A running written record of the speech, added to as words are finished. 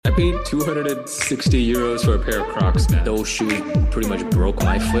paid 260 euros for a pair of Crocs, man. Those shoes pretty much broke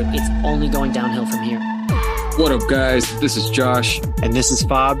my foot. It's only going downhill from here. What up, guys? This is Josh. And this is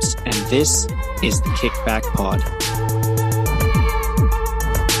Fobs, and this is the Kickback Pod.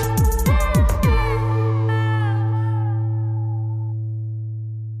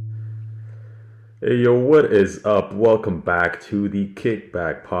 Hey, yo, what is up? Welcome back to the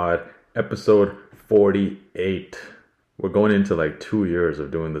Kickback Pod, episode 48. We're going into like 2 years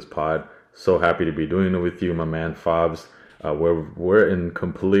of doing this pod. So happy to be doing it with you, my man Fobs. We're in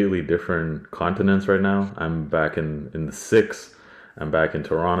completely different continents right now. I'm back in the 6. I'm back in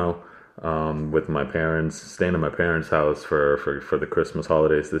Toronto with my parents, staying at my parents' house for the Christmas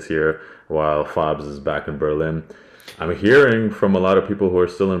holidays this year, while Fobs is back in Berlin. I'm hearing from a lot of people who are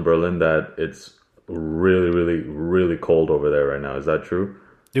still in Berlin that it's really cold over there right now. Is that true?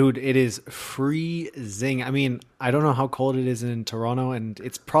 Dude, it is freezing. I mean, I don't know how cold it is in Toronto, and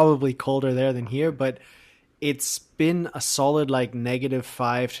it's probably colder there than here, but it's been a solid like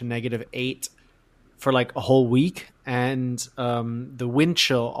 -5 to -8 for like a whole week. And the wind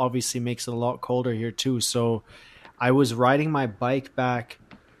chill obviously makes it a lot colder here too. So I was riding my bike back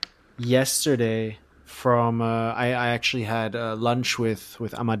yesterday from, I actually had lunch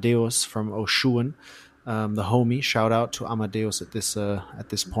with Amadeus from Oshun. The homie, shout out to Amadeus at this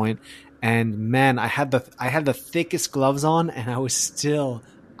point. And man, I had the thickest gloves on, and I was still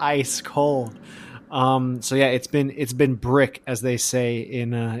ice cold. So yeah, it's been brick, as they say in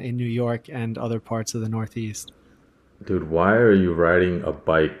New York and other parts of the Northeast. Dude, why are you riding a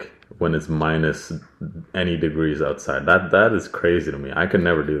bike when it's minus any degrees outside? That is crazy to me. I could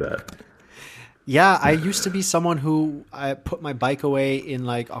never do that. Yeah, I used to be someone who I put my bike away in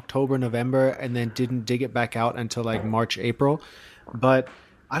like October, November, and then didn't dig it back out until like March, April. But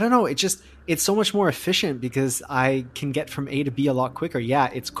I don't know, it's so much more efficient because I can get from A to B a lot quicker.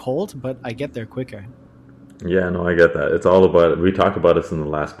 Yeah, it's cold, but I get there quicker. Yeah, no, I get that. It's all about, we talked about this in the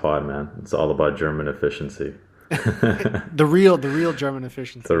last pod, man. It's all about German efficiency. The real German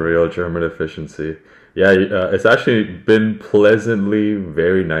efficiency. The real German efficiency. Yeah, it's actually been pleasantly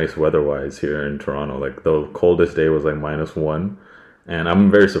very nice weather-wise here in Toronto. Like the coldest day was like -1, and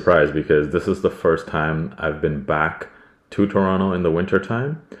I'm very surprised because this is the first time I've been back to Toronto in the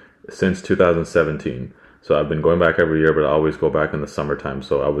wintertime since 2017. So I've been going back every year, but I always go back in the summertime.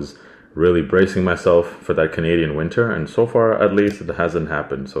 So I was really bracing myself for that Canadian winter, and so far at least it hasn't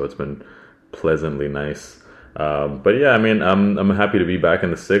happened. So it's been pleasantly nice. But yeah, I mean, I'm happy to be back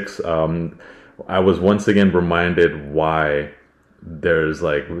in the 6. I was once again reminded why there's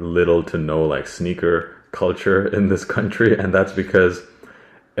like little to no like sneaker culture in this country, and that's because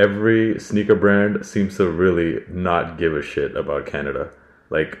every sneaker brand seems to really not give a shit about Canada.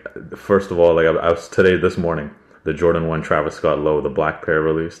 Like, first of all, like I was this morning, the Jordan 1 Travis Scott Low, the black pair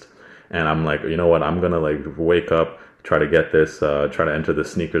released, and I'm like, you know what, I'm gonna like wake up, try to get this, try to enter the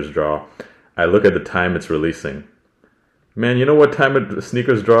sneakers draw. I look at the time it's releasing. Man, you know what time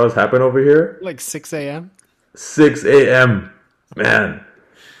sneakers draws happen over here? Like 6 a.m.? 6 a.m. Man,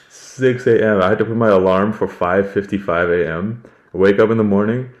 6 a.m. I had to put my alarm for 5:55 a.m. Wake up in the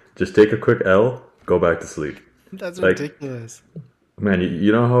morning, just take a quick L, go back to sleep. That's like, ridiculous. Man,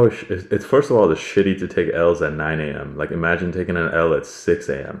 you know how it's first of all, it's shitty to take L's at 9 a.m. Like, imagine taking an L at 6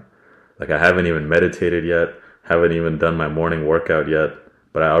 a.m. Like, I haven't even meditated yet, haven't even done my morning workout yet,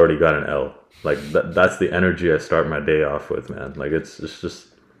 but I already got an L. Like, that's the energy I start my day off with, man. Like, it's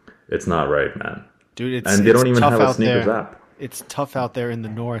not right, man. Dude, and they don't even have a sneakers app. It's tough out there in the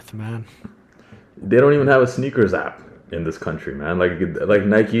north, man. They don't even have a sneakers app in this country, man. Like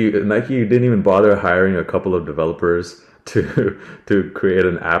Nike didn't even bother hiring a couple of developers to create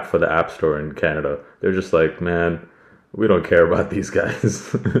an app for the App Store in Canada. They're just like, man, we don't care about these guys.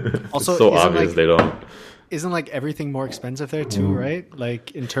 Also, it's so obvious they don't. Isn't like everything more expensive there too, right?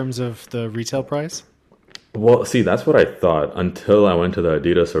 Like in terms of the retail price? Well, see, that's what I thought until I went to the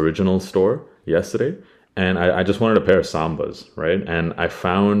Adidas Original store yesterday, and I just wanted a pair of Sambas, right? And I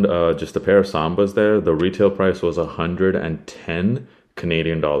found just a pair of Sambas there. The retail price was 110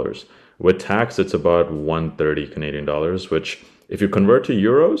 Canadian dollars. With tax, it's about 130 Canadian dollars, which if you convert to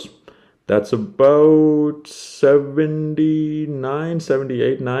euros, that's about 79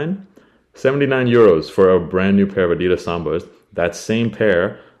 euros for a brand new pair of Adidas Sambas. That same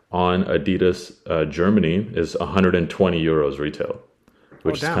pair on Adidas Germany is 120 euros retail,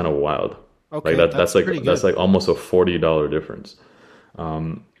 which is kind of wild. Okay, like that's like almost a $40 difference.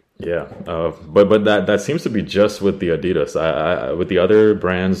 But that seems to be just with the Adidas. With the other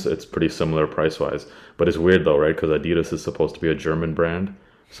brands, it's pretty similar price wise. But it's weird though, right? Because Adidas is supposed to be a German brand,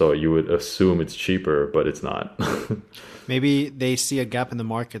 So you would assume it's cheaper, but it's not. Maybe they see a gap in the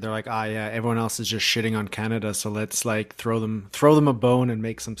market. They're like, ah, yeah, everyone else is just shitting on Canada, so let's like throw them a bone and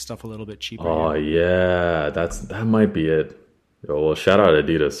make some stuff a little bit cheaper Oh here. yeah, that might be it. Yo, well, shout out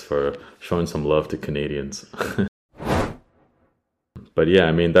Adidas for showing some love to Canadians. But yeah,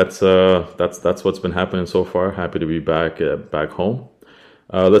 I mean that's what's been happening so far. Happy to be back home.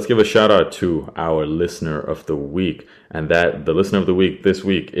 Let's give a shout out to our listener of the week, and that the listener of the week this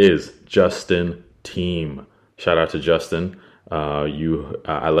week is Justin Team. Shout out to Justin.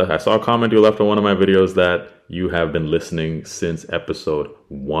 I saw a comment you left on one of my videos that you have been listening since episode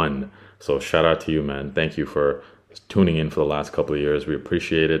 1. So shout out to you, man. Thank you for tuning in for the last couple of years. We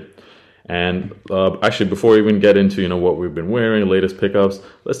appreciate it. And actually, before we even get into what we've been wearing, latest pickups,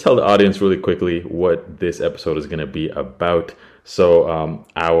 let's tell the audience really quickly what this episode is going to be about. So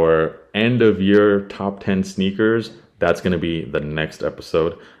our end of year top 10 sneakers, that's going to be the next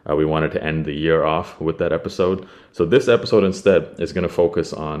episode. We wanted to end the year off with that episode. So this episode instead is going to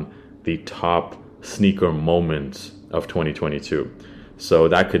focus on the top sneaker moments of 2022. So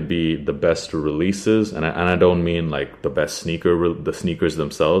that could be the best releases, and I don't mean like the best the sneakers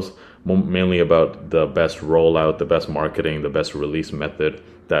themselves, mainly about the best rollout, the best marketing, the best release method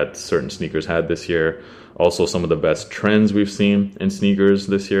that certain sneakers had this year. Also some of the best trends we've seen in sneakers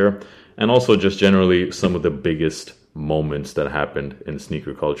this year, and also just generally some of the biggest moments that happened in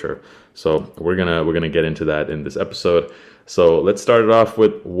sneaker culture. So we're gonna get into that in this episode. So let's start it off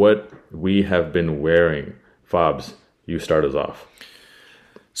with what we have been wearing. Fabs, you start us off.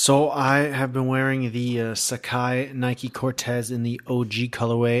 So I have been wearing the Sakai Nike Cortez in the OG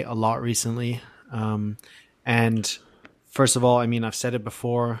colorway a lot recently. And first of all, I mean, I've said it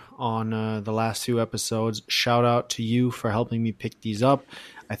before on the last few episodes. Shout out to you for helping me pick these up.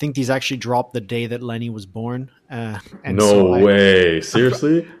 I think these actually dropped the day that Lenny was born. And no way.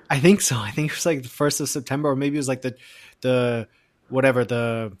 Seriously? I think so. I think it was like the 1st of September, or maybe it was like the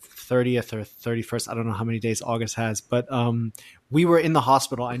 30th or 31st. I don't know how many days August has, but we were in the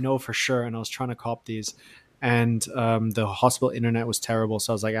hospital, I know for sure, and I was trying to cop these, and the hospital internet was terrible,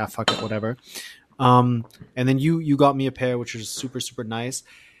 so I was like, fuck it, whatever. And then you got me a pair, which was super, super nice.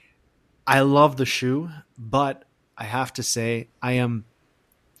 I love the shoe, but I have to say I am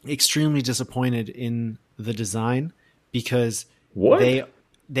extremely disappointed in the design, because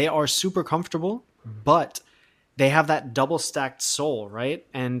they are super comfortable, but they have that double stacked sole, right?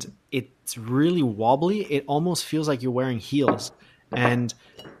 And it's really wobbly. It almost feels like you're wearing heels. And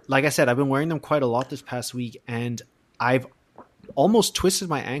like I said, I've been wearing them quite a lot this past week, and I've almost twisted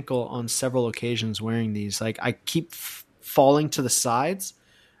my ankle on several occasions wearing these. Like I keep falling to the sides.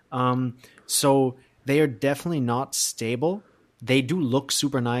 So they are definitely not stable. They do look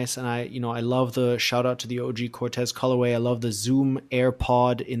super nice, and I love the shout out to the OG Cortez colorway. I love the Zoom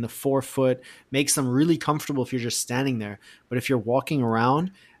AirPod in the 4-foot. Makes them really comfortable if you're just standing there. But if you're walking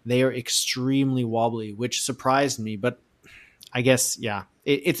around, they are extremely wobbly, which surprised me. But I guess, yeah,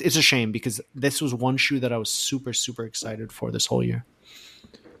 it's a shame, because this was one shoe that I was super, super excited for this whole year.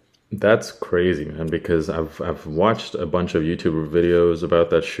 That's crazy, man, because I've watched a bunch of YouTuber videos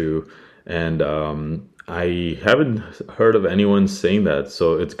about that shoe, and I haven't heard of anyone saying that,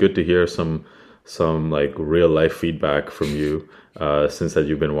 so it's good to hear some like real life feedback from you since that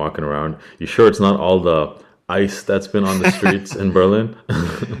you've been walking around. You sure it's not all the ice that's been on the streets in Berlin?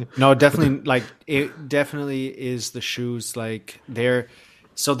 No, definitely. Like it definitely is the shoes. Like they're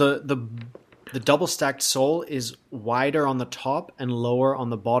so the double stacked sole is wider on the top and lower on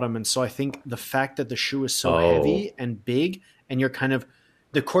the bottom, and so I think the fact that the shoe is so heavy and big, and you're kind of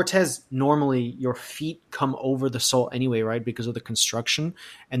the Cortez, normally your feet come over the sole anyway, right? Because of the construction.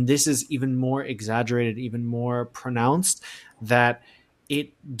 And this is even more exaggerated, even more pronounced, that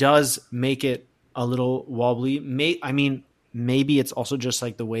it does make it a little wobbly. Maybe it's also just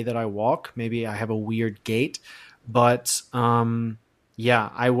like the way that I walk. Maybe I have a weird gait, but yeah,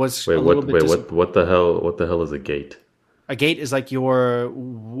 I was what the hell is a gait? A gait is like your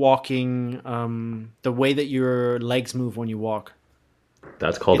walking, the way that your legs move when you walk.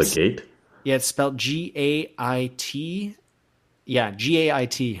 That's called a gait? Yeah, it's spelled G-A-I-T. Yeah,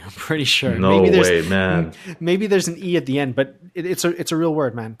 G-A-I-T. I'm pretty sure. No way, man. Maybe there's an E at the end, but it's a real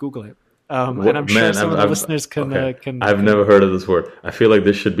word, man. Google it. And I'm sure some of the listeners can. I've never heard of this word. I feel like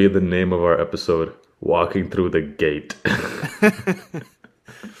this should be the name of our episode: "Walking Through the Gate."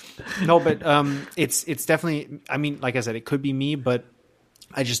 No, but it's definitely. I mean, like I said, it could be me, but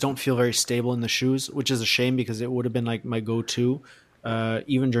I just don't feel very stable in the shoes, which is a shame, because it would have been like my go-to.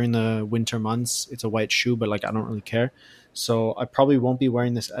 Even during the winter months, it's a white shoe, but like I don't really care. So I probably won't be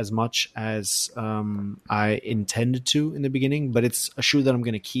wearing this as much as I intended to in the beginning, but it's a shoe that I'm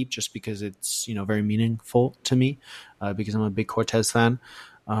going to keep just because it's, very meaningful to me because I'm a big Cortez fan.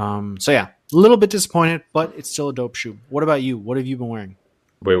 So yeah, a little bit disappointed, but it's still a dope shoe. What about you? What have you been wearing?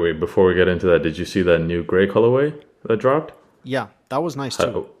 Wait. Before we get into that, did you see that new gray colorway that dropped? Yeah, that was nice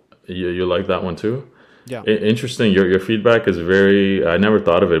too. You like that one too? Yeah. Interesting. Your feedback is very. I never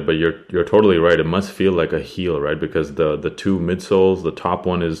thought of it, but you're totally right. It must feel like a heel, right? Because the two midsoles, the top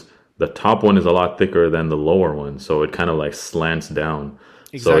one is a lot thicker than the lower one, so it kind of like slants down.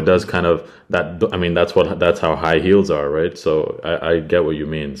 Exactly. So it does kind of that. I mean, that's how high heels are, right? So I get what you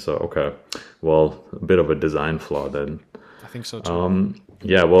mean. So okay, well, a bit of a design flaw then. I think so too.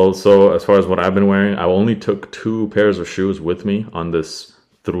 Yeah. Well, so as far as what I've been wearing, I only took 2 pairs of shoes with me on this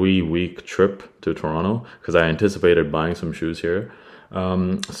 3-week trip to Toronto because I anticipated buying some shoes here.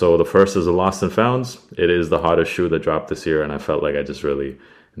 So the first is a Lost and Founds. It is the hottest shoe that dropped this year, and I felt like I just really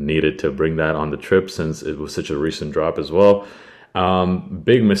needed to bring that on the trip since it was such a recent drop as well.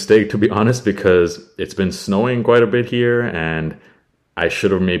 Big mistake, to be honest, because it's been snowing quite a bit here, and I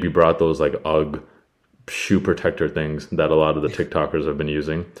should have maybe brought those like UGG shoe protector things that a lot of the TikTokers have been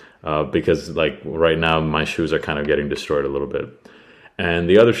using because like right now my shoes are kind of getting destroyed a little bit. And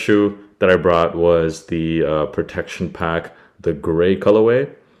the other shoe that I brought was the Protection Pack, the gray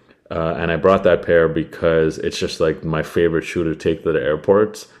colorway. And I brought that pair because it's just like my favorite shoe to take to the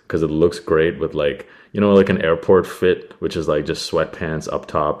airports because it looks great with like, like an airport fit, which is like just sweatpants up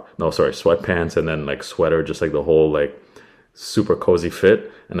top. No, sorry, sweatpants and then like sweater, just like the whole like super cozy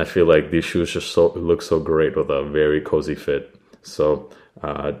fit. And I feel like these shoes just look so great with a very cozy fit. So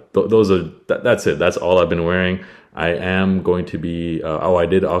that's it. That's all I've been wearing. I am going to be. I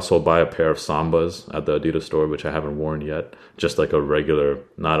did also buy a pair of Sambas at the Adidas store, which I haven't worn yet. Just like a regular,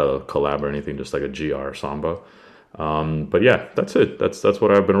 not a collab or anything, just like a GR Samba. But yeah, that's it. That's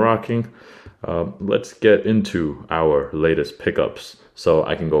what I've been rocking. Let's get into our latest pickups. So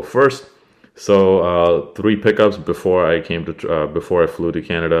I can go first. So 3 pickups before I flew to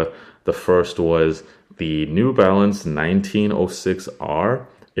Canada. The first was the New Balance 1906R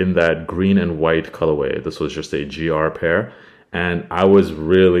in that green and white colorway. This was just a GR pair, and I was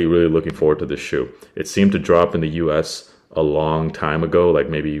really, really looking forward to this shoe. It seemed to drop in the US a long time ago, like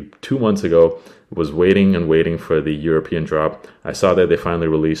maybe 2 months ago. Was waiting and waiting for the European drop. I saw that they finally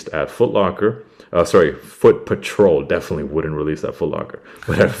released at Foot Locker. Foot Patrol. Definitely wouldn't release at Foot Locker,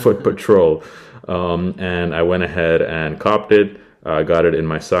 but at Foot Patrol. And I went ahead and copped it, got it in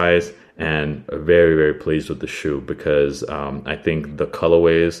my size, and very, very pleased with the shoe because I think the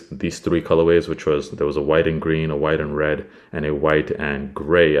colorways, these 3 colorways, there was a white and green, a white and red, and a white and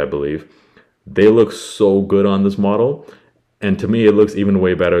gray, I believe. They look so good on this model. And to me, it looks even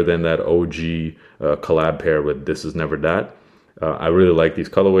way better than that OG collab pair with This Is Never That. I really like these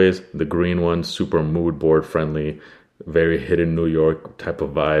colorways. The green one, super mood board friendly, very hidden New York type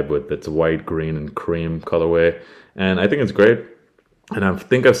of vibe with its white, green, and cream colorway. And I think it's great. And I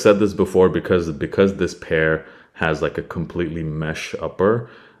think I've said this before because this pair has like a completely mesh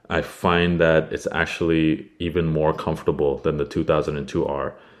upper, I find that it's actually even more comfortable than the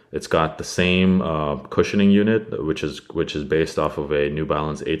 2002R. It's got the same cushioning unit, which is based off of a New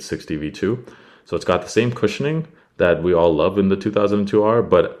Balance 860 V2. So it's got the same cushioning that we all love in the 2002R,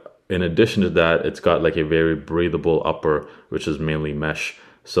 but in addition to that, it's got like a very breathable upper, which is mainly mesh.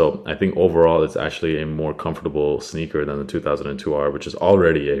 So I think overall, it's actually a more comfortable sneaker than the 2002R, which is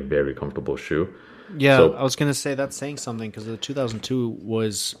already a very comfortable shoe. Yeah, so, I was going to say that's saying something because the 2002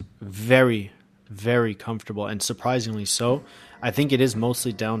 was very, very comfortable and surprisingly so. I think it is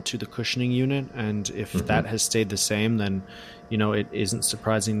mostly down to the cushioning unit, and if that has stayed the same, then it isn't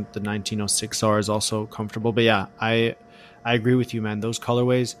surprising the 1906R is also comfortable. But yeah, I agree with you, man. Those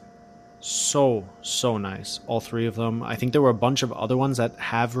colorways, so nice. All 3 of them. I think there were a bunch of other ones that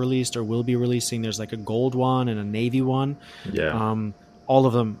have released or will be releasing. There's like a gold one and a navy one. Yeah. All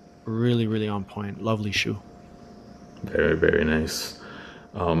of them really, really on point. Lovely shoe. Very, very nice.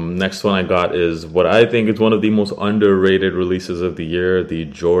 Next one I got is what I think is one of the most underrated releases of the year, the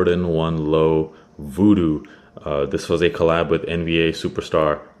Jordan 1 Low Voodoo. This was a collab with NBA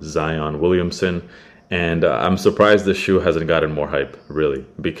superstar Zion Williamson. And I'm surprised this shoe hasn't gotten more hype, really,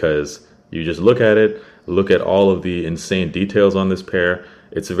 because you just look at it, look at all of the insane details on this pair.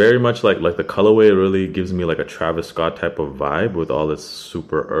 It's very much like the colorway really gives me like a Travis Scott type of vibe with all its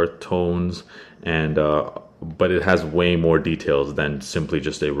super earth tones, and but it has way more details than simply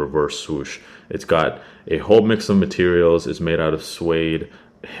just a reverse swoosh. It's got a whole mix of materials. It's made out of suede,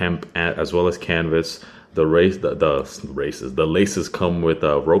 hemp, as well as canvas. the laces come with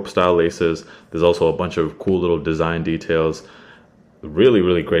rope style laces. There's also a bunch of cool little design details. Really,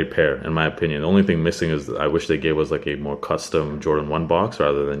 really great pair, in my opinion. The only thing missing is I wish they gave us like a more custom Jordan 1 box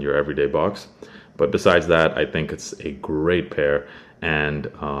rather than your everyday box. But besides that, I think it's a great pair. And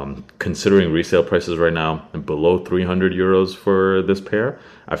considering resale prices right now below 300 euros for this pair,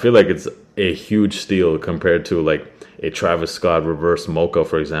 I feel like it's a huge steal compared to like a Travis Scott reverse mocha,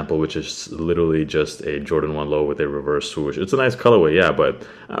 for example, which is literally just a Jordan 1 low with a reverse swoosh. It's a nice colorway, yeah, but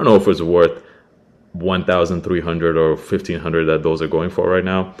I don't know if it's worth 1,300 or 1,500 that those are going for right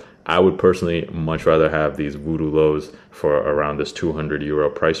now. I would personally much rather have these Voodoo lows for around this 200 euro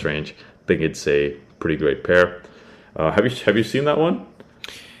price range. I think it's a pretty great pair. Have you seen that one?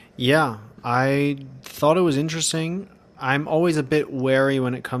 Yeah, I thought it was interesting. I'm always a bit wary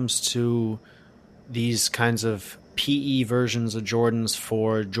when it comes to these kinds of PE versions of Jordans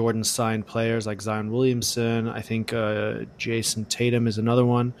for Jordan signed players like Zion Williamson. I think Jason Tatum is another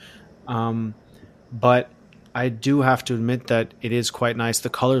one. But I do have to admit that it is quite nice. The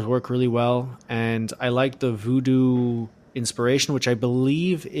colors work really well, and I like the Voodoo inspiration, which I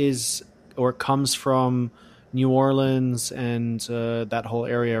believe is or comes from New Orleans and that whole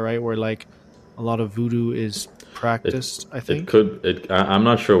area, right, where like a lot of Voodoo is practiced. I think I'm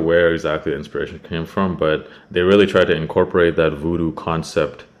not sure where exactly the inspiration came from, but they really tried to incorporate that Voodoo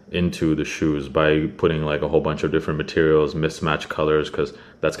concept into the shoes by putting like a whole bunch of different materials, mismatched colors, because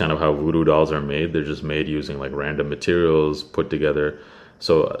that's kind of how Voodoo dolls are made. They're just made using like random materials put together.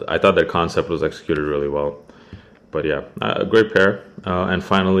 So I thought that concept was executed really well. But yeah, a great pair. And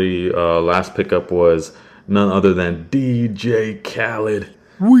finally, last pickup was none other than DJ Khaled.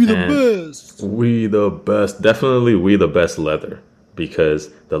 We the best. We the best. Definitely we the best leather, because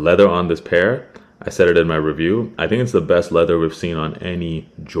the leather on this pair, I said it in my review, I think it's the best leather we've seen on any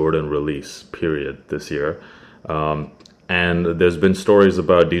Jordan release, period, this year. And there's been stories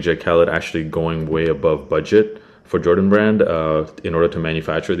about DJ Khaled actually going way above budget for Jordan Brand. In order to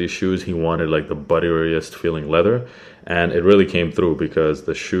manufacture these shoes, he wanted like the butteriest feeling leather. And it really came through, because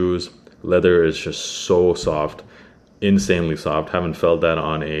the shoes, leather is just so soft, insanely soft. Haven't felt that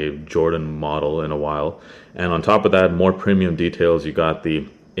on a Jordan model in a while. And on top of that, more premium details. You got the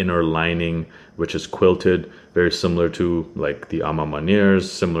inner lining, which is quilted, very similar to like the Ama Maniers,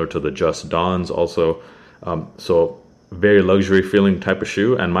 similar to the Just Dons also. So very luxury feeling type of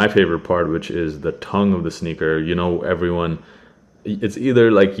shoe. And my favorite part, which is the tongue of the sneaker. You know, everyone, it's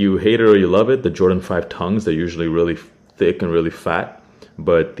either like you hate it or you love it. The Jordan 5 tongues, they're usually really thick and really fat.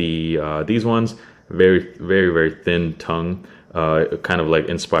 But these ones, very, very, very thin tongue, kind of like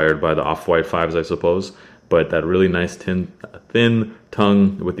inspired by the Off-White 5s, I suppose. But that really nice thin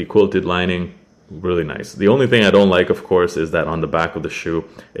tongue with the quilted lining, really nice. The only thing I don't like, of course, is that on the back of the shoe,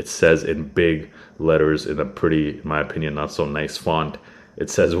 it says in big letters in a pretty, in my opinion, not so nice font. It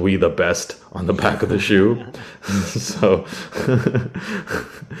says "We the best" on the back of the shoe. So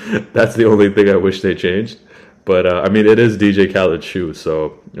that's the only thing I wish they changed. But I mean, it is DJ Khaled's shoe,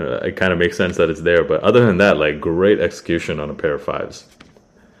 so it kind of makes sense that it's there. But other than that, like, great execution on a pair of 5s.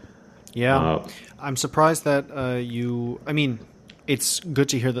 Yeah, I'm surprised that I mean, it's good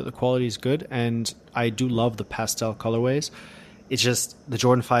to hear that the quality is good, and I do love the pastel colorways. It's just the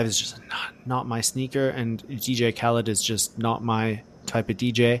Jordan 5 is just not my sneaker, and DJ Khaled is just not my type of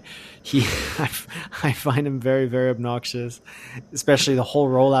DJ. I find him very, very obnoxious. Especially the whole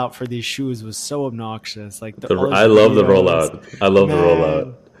rollout for these shoes was so obnoxious. Like I love the rollout. I love the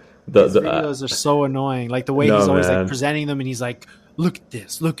rollout. The videos are so annoying. Like the way he's always like presenting them, and he's like, "Look at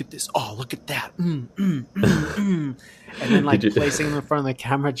this, oh, look at that," and then like placing them in front of the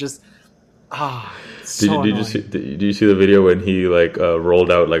camera, just Did you see the video when he like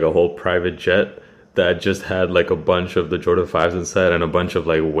rolled out like a whole private jet that just had like a bunch of the Jordan 5s inside and a bunch of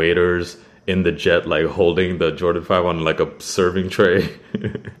like waiters in the jet like holding the Jordan 5 on like a serving tray?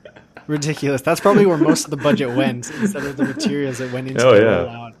 Ridiculous. That's probably where most of the budget went instead of the materials that went into the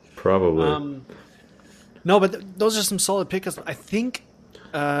rollout. Probably. No, but those are some solid pickups. I think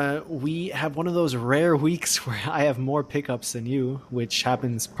we have one of those rare weeks where I have more pickups than you, which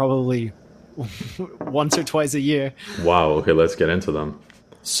happens probably once or twice a year. Wow. Okay, let's get into them.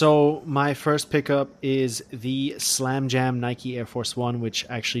 So my first pickup is the Slam Jam Nike Air Force One, which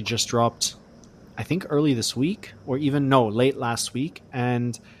actually just dropped, I think, early this week, or even late last week.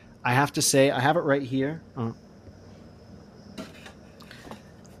 And I have to say, I have it right here.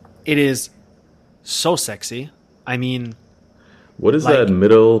 It is so sexy. I mean, what is that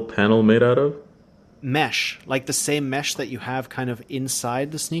middle panel made out of? Mesh, like the same mesh that you have kind of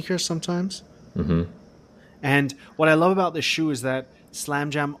inside the sneaker sometimes. Mm-hmm. And what I love about this shoe is that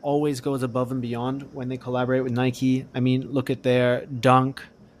Slam Jam always goes above and beyond when they collaborate with Nike. I mean, look at their Dunk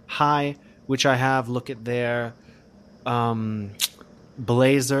High, which I have. Look at their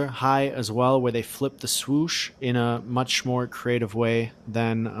Blazer High as well, where they flip the swoosh in a much more creative way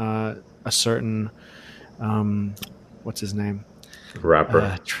than a certain what's his name?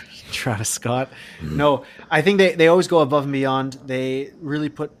 Rapper. Travis Scott. No, I think they always go above and beyond. They really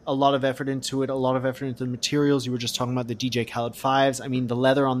put a lot of effort into it, a lot of effort into the materials. You were just talking about the DJ Khaled 5s. I mean, the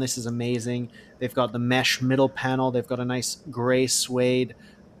leather on this is amazing. They've got the mesh middle panel. They've got a nice gray suede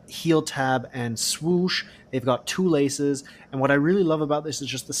heel tab and swoosh. They've got 2 laces. And what I really love about this is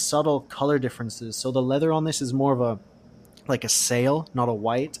just the subtle color differences. So the leather on this is more of a sail, not a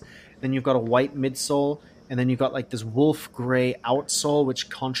white. Then you've got a white midsole. And then you've got like this wolf gray outsole, which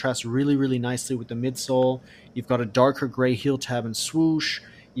contrasts really, really nicely with the midsole. You've got a darker gray heel tab and swoosh.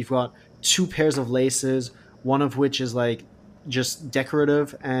 You've got 2 pairs of laces, one of which is like just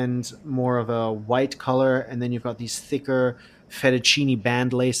decorative and more of a white color. And then you've got these thicker fettuccine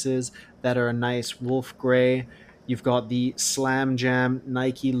band laces that are a nice wolf gray. You've got the Slam Jam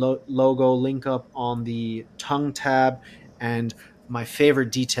Nike logo link up on the tongue tab. And my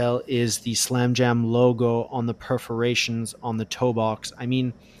favorite detail is the Slam Jam logo on the perforations on the toe box. I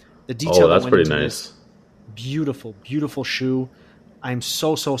mean, the detail that's that went pretty into nice. this, beautiful, beautiful shoe. I'm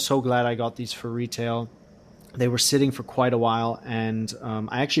so glad I got these for retail. They were sitting for quite a while, and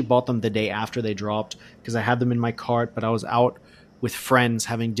I actually bought them the day after they dropped because I had them in my cart, but I was out with friends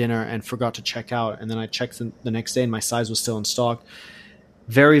having dinner and forgot to check out. And then I checked the next day and my size was still in stock.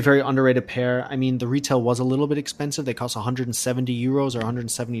 Very, very underrated pair. I mean, the retail was a little bit expensive. They cost €170 or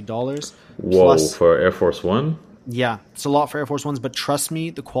 $170. Whoa, Plus, for Air Force One? yeah, it's a lot for Air Force Ones, but trust me,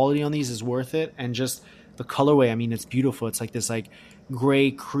 the quality on these is worth it. And just the colorway, I mean, it's beautiful. It's like this like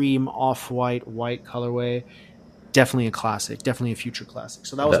gray, cream, off-white, white colorway. Definitely a classic. Definitely a future classic.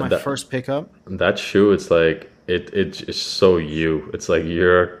 So that was my first pickup. That shoe, it's like, it's so you. It's like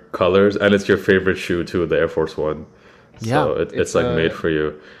your colors, and it's your favorite shoe too, the Air Force One. So Yeah, it's like made for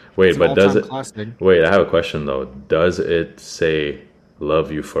you. Wait, but does it? Classic. Wait, I have a question though. Does it say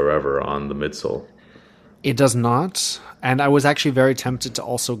 "Love You Forever" on the midsole? It does not, and I was actually very tempted to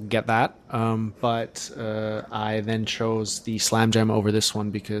also get that, but I then chose the Slam Jam over this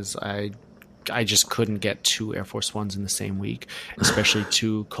one because I just couldn't get 2 Air Force Ones in the same week, especially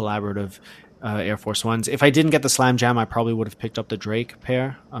 2 collaborative Air Force Ones. If I didn't get the Slam Jam, I probably would have picked up the Drake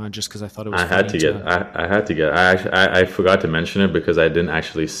pair, just because I thought it was. I had to get. I forgot to mention it because I didn't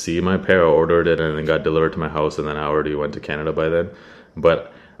actually see my pair. I ordered it and it got delivered to my house, and then I already went to Canada by then.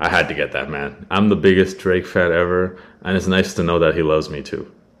 But I had to get that, man. I'm the biggest Drake fan ever, and it's nice to know that he loves me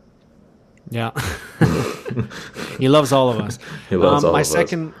too. Yeah. He loves all of us. He loves all of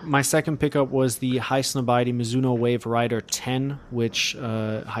us. My second pickup was the Highsnobiety Mizuno Wave Rider 10, which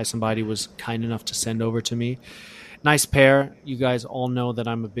Highsnobiety was kind enough to send over to me. Nice pair. You guys all know that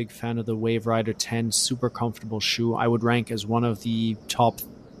I'm a big fan of the Wave Rider 10. Super comfortable shoe. I would rank as one of the top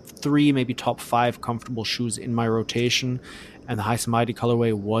 3, maybe top 5 comfortable shoes in my rotation. And the Highsnobiety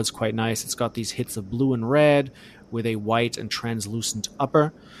colorway was quite nice. It's got these hits of blue and red with a white and translucent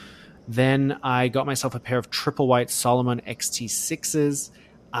upper. Then I got myself a pair of triple white Solomon XT6s.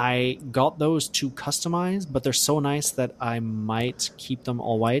 I got those to customize, but they're so nice that I might keep them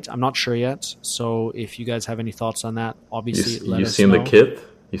all white. I'm not sure yet. So if you guys have any thoughts on that, obviously let us know. You seen the Kith?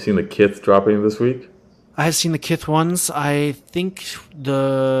 You seen the Kith dropping this week? I have seen the Kith ones. I think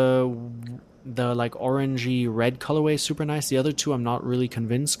the like orangey red colorway is super nice. The other 2 I'm not really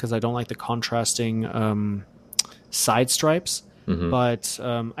convinced because I don't like the contrasting side stripes. Mm-hmm. But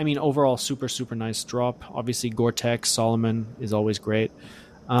I mean, overall, super nice drop. Obviously, Gore-Tex Solomon is always great.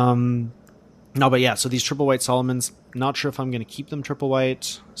 No, but yeah, so these triple white Solomons, not sure if I'm going to keep them triple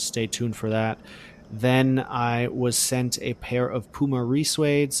white. Stay tuned for that. Then I was sent a pair of Puma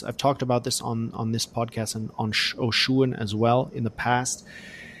Resuades. I've talked about this on this podcast and on Oshuan as well in the past.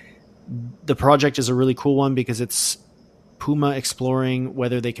 The project is a really cool one because it's Puma exploring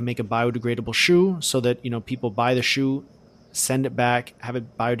whether they can make a biodegradable shoe so that, people buy the shoe, send it back, have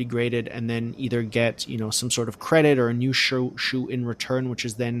it biodegraded, and then either get, some sort of credit or a new shoe in return, which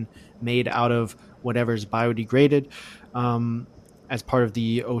is then made out of whatever is biodegraded. As part of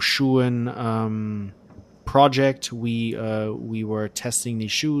the Oshuan project, we were testing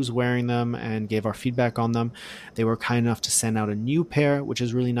these shoes, wearing them, and gave our feedback on them. They were kind enough to send out a new pair, which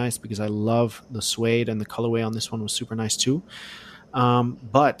is really nice because I love the suede, and the colorway on this one was super nice too.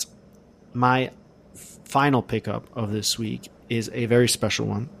 But my final pickup of this week is a very special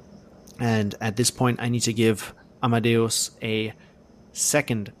one, and at this point I need to give Amadeus a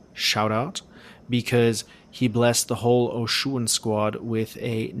second shout out because he blessed the whole Oshun squad with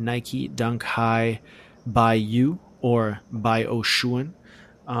a Nike Dunk High by You or by Oshun.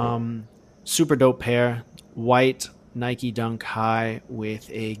 Super dope pair. White Nike Dunk High with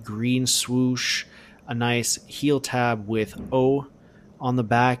a green swoosh, a nice heel tab with O on the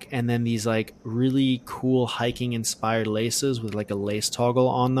back, and then these like really cool hiking inspired laces with like a lace toggle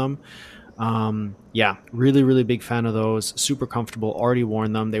on them. Yeah, really big fan of those. Super comfortable. Already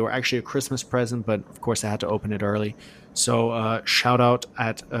worn them. They were actually a Christmas present, but of course I had to open it early. So shout out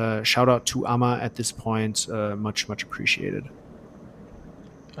to Amma at this point. Much appreciated.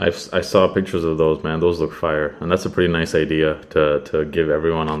 I saw pictures of those, man. Those look fire, and that's a pretty nice idea to give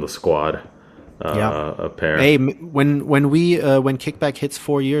everyone on the squad a pair. Hey, when Kickback hits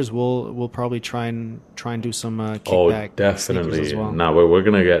 4 years, we'll probably try and do some Kickback. Oh, definitely. As well. No, we're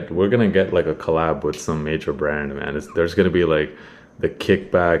gonna get like a collab with some major brand, man. There's gonna be like the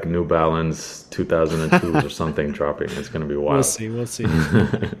Kickback New Balance 2002s or something dropping. It's gonna be wild. We'll see.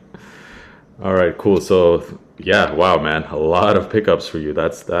 All right, cool. So yeah, wow, man, a lot of pickups for you.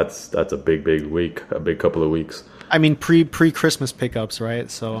 That's a big week, a big couple of weeks. I mean, pre-Christmas pickups,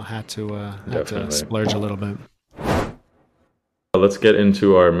 right? So I had to splurge a little bit. Let's get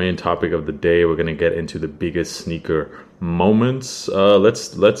into our main topic of the day. We're going to get into the biggest sneaker moments.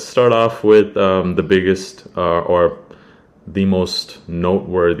 Let's start off with the biggest or the most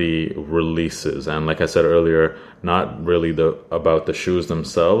noteworthy releases. And like I said earlier, not really about the shoes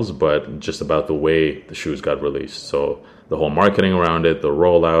themselves, but just about the way the shoes got released. So the whole marketing around it, the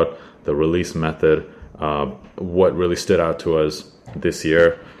rollout, the release method, what really stood out to us this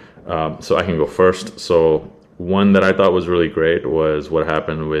year. So I can go first. So one that I thought was really great was what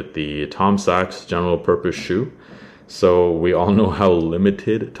happened with the Tom Sachs general purpose shoe. So we all know how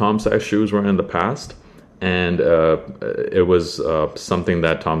limited Tom Sachs shoes were in the past. And it was something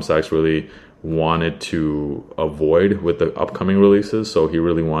that Tom Sachs really wanted to avoid with the upcoming releases. So he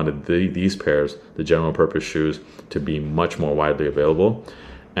really wanted these pairs, the general purpose shoes, to be much more widely available.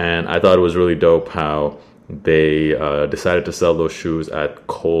 And I thought it was really dope how they decided to sell those shoes at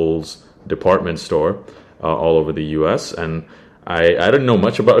Kohl's department store all over the US. And I didn't know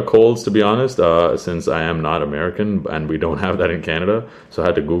much about Kohl's, to be honest, since I am not American and we don't have that in Canada. So I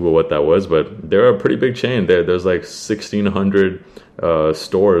had to Google what that was. But they're a pretty big chain. There's like 1,600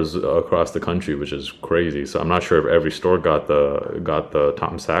 stores across the country, which is crazy. So I'm not sure if every store got the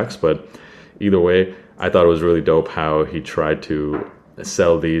Tom Sachs. But either way, I thought it was really dope how he tried to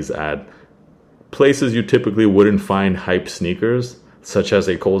sell these at places you typically wouldn't find hype sneakers, such as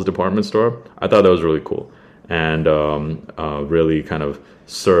a Kohl's department store. I thought that was really cool. And really kind of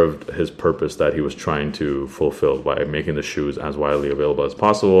served his purpose that he was trying to fulfill by making the shoes as widely available as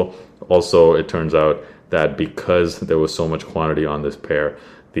possible. Also, it turns out that because there was so much quantity on this pair,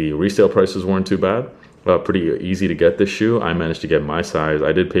 the resale prices weren't too bad. Pretty easy to get this shoe. I managed to get my size.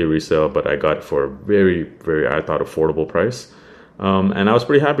 I did pay resale, but I got it for a very, very, I thought, affordable price. And I was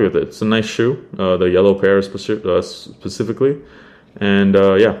pretty happy with it. It's a nice shoe, the yellow pair specifically. And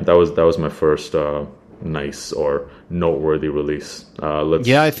yeah, that was my first nice or noteworthy release.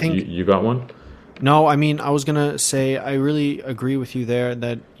 I think you got one. No, I mean, I was gonna say I really agree with you there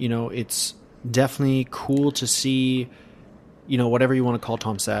that it's definitely cool to see whatever you want to call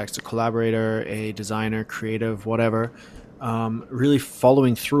Tom Sachs, a collaborator, a designer, creative, whatever, really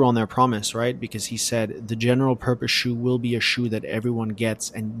following through on their promise, right? Because he said the general purpose shoe will be a shoe that everyone gets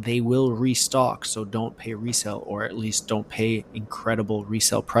and they will restock, so don't pay resale, or at least don't pay incredible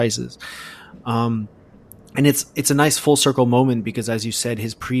resale prices. And it's a nice full circle moment because, as you said,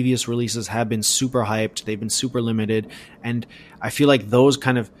 his previous releases have been super hyped. They've been super limited. And I feel like those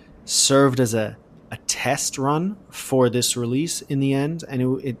kind of served as a test run for this release in the end.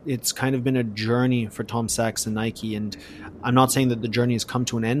 And it's kind of been a journey for Tom Sachs and Nike. And I'm not saying that the journey has come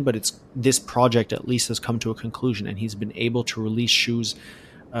to an end, but this project at least has come to a conclusion. And he's been able to release shoes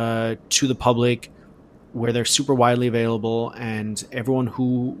to the public where they're super widely available, and everyone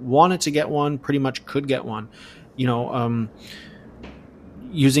who wanted to get one pretty much could get one.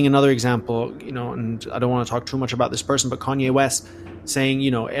 Using another example, and I don't want to talk too much about this person, but Kanye West saying,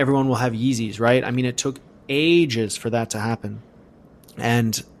 everyone will have Yeezys, right? I mean, it took ages for that to happen.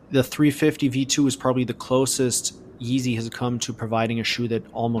 And the 350 V2 is probably the closest Yeezy has come to providing a shoe that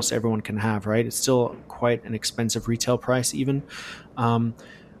almost everyone can have, right? It's still quite an expensive retail price even.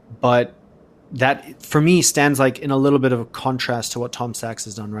 But that for me stands like in a little bit of a contrast to what Tom Sachs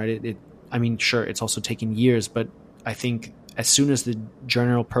has done, right? I mean, sure, it's also taken years, but I think as soon as the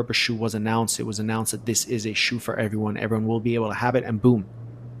general purpose shoe was announced, it was announced that this is a shoe for everyone. Everyone will be able to have it, and boom,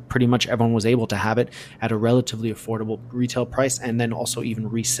 pretty much everyone was able to have it at a relatively affordable retail price and then also even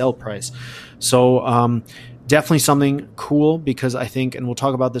resale price. So definitely something cool, because I think, and we'll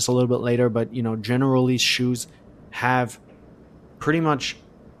talk about this a little bit later, but general release shoes have pretty much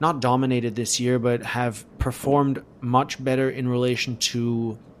not dominated this year, but have performed much better in relation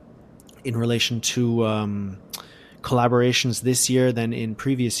to collaborations this year than in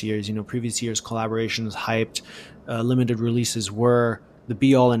previous years. Previous years collaborations hyped, limited releases were the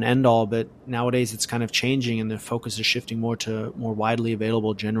be all and end all, but nowadays it's kind of changing and the focus is shifting more to more widely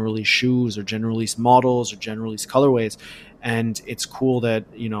available general release shoes or general release models or general release colorways. And it's cool that,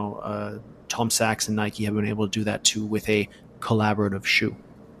 Tom Sachs and Nike have been able to do that too with a collaborative shoe.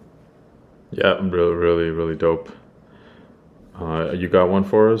 Yeah, really, really, really dope. You got one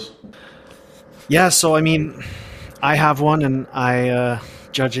for us? Yeah, so I have one, and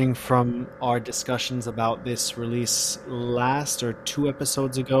judging from our discussions about this release last or 2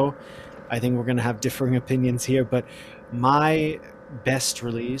 episodes ago, I think we're going to have differing opinions here, but my best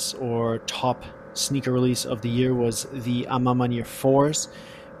release or top sneaker release of the year was the Amamanier 4s,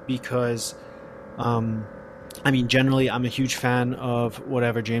 because generally I'm a huge fan of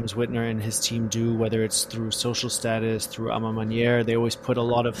whatever James Whitner and his team do, whether it's through social status, through Amamanier. They always put a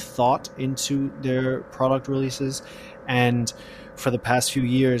lot of thought into their product releases, and for the past few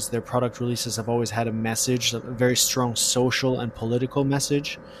years, their product releases have always had a message, a very strong social and political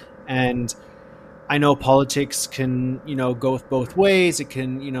message. And I know politics can, go both ways. It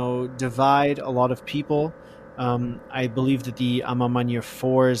can, divide a lot of people. I believe that the Amamanier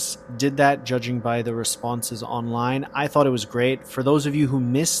 4s did that, judging by the responses online. I thought it was great. For those of you who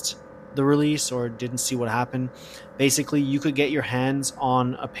missed the release or didn't see what happened, basically you could get your hands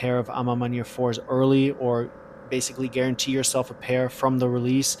on a pair of Amamanier 4s early, or basically guarantee yourself a pair from the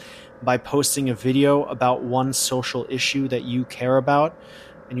release by posting a video about one social issue that you care about.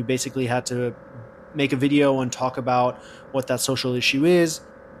 And you basically had to make a video and talk about what that social issue is,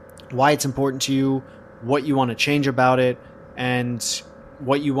 why it's important to you, what you want to change about it, and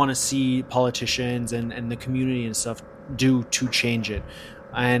what you want to see politicians and the community and stuff do to change it.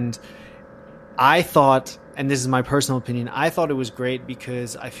 And I thought, and this is my personal opinion, I thought it was great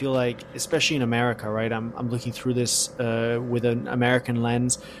because I feel like, especially in America, right? I'm looking through this with an American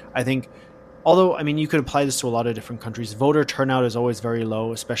lens. I think, although, you could apply this to a lot of different countries, voter turnout is always very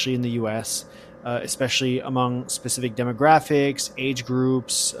low, especially in the US, especially among specific demographics, age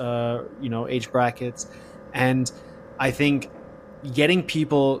groups, age brackets. And I think getting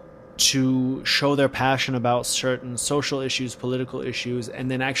people to show their passion about certain social issues, political issues,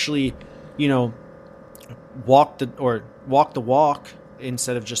 and then actually, walk the walk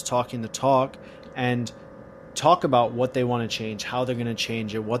instead of just talking the talk, and talk about what they want to change, how they're going to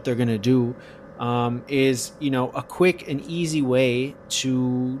change it, what they're going to do, is a quick and easy way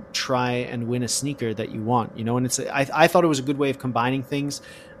to try and win a sneaker that you want. And I thought it was a good way of combining things,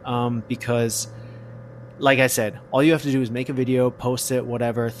 because, like I said, all you have to do is make a video, post it,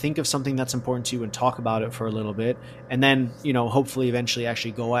 whatever, think of something that's important to you and talk about it for a little bit, and then hopefully eventually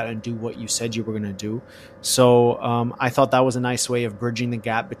actually go out and do what you said you were going to do. So I thought that was a nice way of bridging the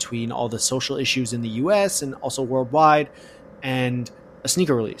gap between all the social issues in the US and also worldwide and a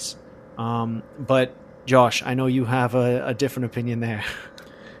sneaker release. But Josh, I know you have a different opinion there.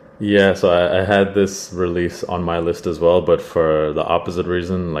 Yeah, so I had this release on my list as well, but for the opposite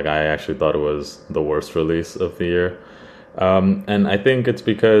reason. Like, I actually thought it was the worst release of the year. And I think it's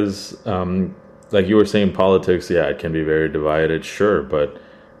because, like you were saying, politics, yeah, it can be very divided, sure, but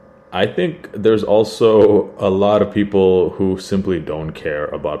I think there's also a lot of people who simply don't care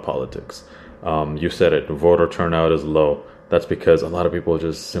about politics. You said it, voter turnout is low. That's because a lot of people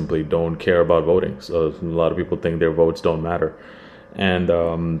just simply don't care about voting. So a lot of people think their votes don't matter. And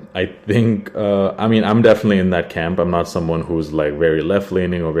I think, I'm definitely in that camp. I'm not someone who's like very left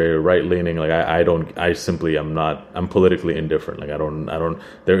leaning or very right leaning. Like I'm politically indifferent. Like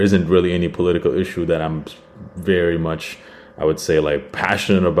there isn't really any political issue that I'm very much, I would say, like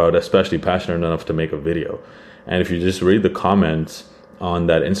passionate about, especially passionate enough to make a video. And if you just read the comments on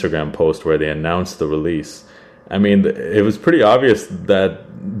that Instagram post where they announced the release, it was pretty obvious that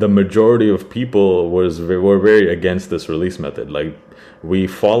the majority of people were very against this release method. Like, we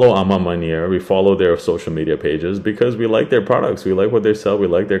follow Amamanier, we follow their social media pages because we like their products, we like what they sell, we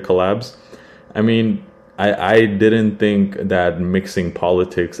like their collabs. I didn't think that mixing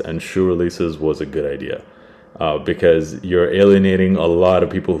politics and shoe releases was a good idea, because you're alienating a lot of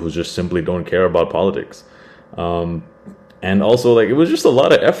people who just simply don't care about politics. And also, like, it was just a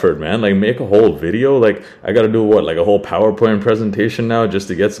lot of effort, man. Like, make a whole video. Like, I got to do what, like a whole PowerPoint presentation now just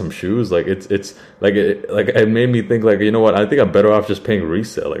to get some shoes. Like, it's like it made me think, like, you know what? I think I'm better off just paying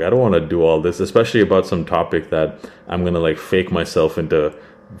resale. Like, I don't want to do all this, especially about some topic that I'm gonna like fake myself into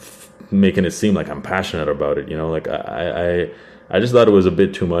making it seem like I'm passionate about it. You know, like I just thought it was a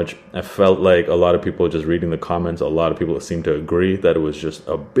bit too much. I felt like a lot of people, just reading the comments, a lot of people seemed to agree that it was just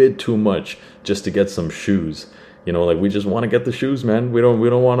a bit too much just to get some shoes. You know, like, we just want to get the shoes, man. We don't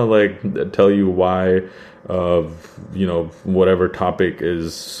want to like tell you why, you know, whatever topic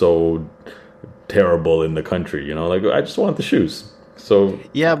is so terrible in the country. You know, like, I just want the shoes. So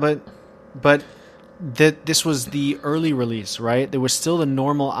yeah, but this was the early release, right? There was still the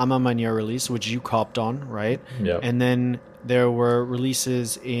normal Ama Manière release, which you copped on, right? Yeah. And then there were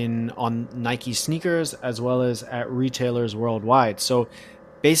releases on Nike sneakers as well as at retailers worldwide. So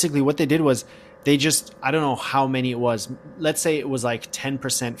basically, what they did was, they just, I don't know how many it was. Let's say it was like 10%,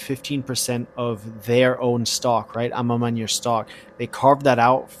 15% of their own stock, right? Ama Manière stock. They carved that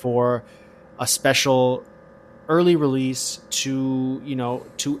out for a special early release to, you know,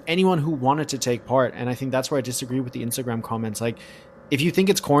 to anyone who wanted to take part. And I think that's where I disagree with the Instagram comments. Like, if you think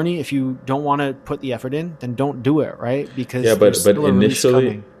it's corny, if you don't want to put the effort in, then don't do it, right? Because yeah, but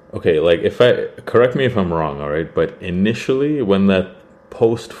initially, okay, like, correct me if I'm wrong, all right? But initially, when that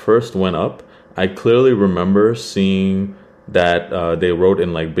post first went up, I clearly remember seeing that they wrote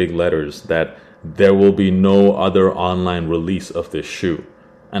in like big letters that there will be no other online release of this shoe.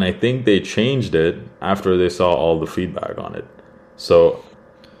 And I think they changed it after they saw all the feedback on it. So,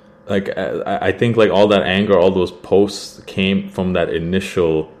 like, I think like all that anger, all those posts came from that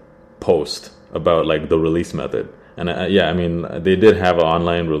initial post about like the release method. And yeah, I mean, they did have an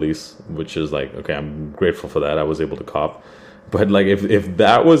online release, which is like, okay, I'm grateful for that. I was able to cop. But like, if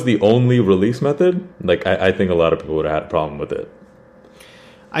that was the only release method, like, I think a lot of people would have had a problem with it.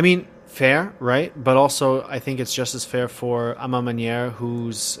 I mean, fair, right? But also, I think it's just as fair for Ama Manière,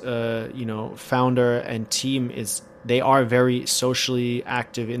 whose you know, founder and team they are very socially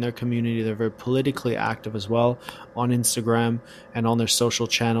active in their community. They're very politically active as well on Instagram and on their social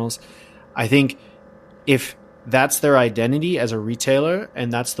channels. I think if that's their identity as a retailer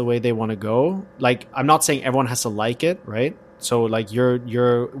and that's the way they want to go, like, I'm not saying everyone has to like it, right? So like,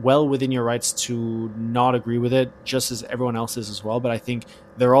 you're well within your rights to not agree with it, just as everyone else is as well. But I think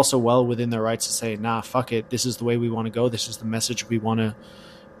they're also well within their rights to say, nah, fuck it. This is the way we want to go. This is the message we want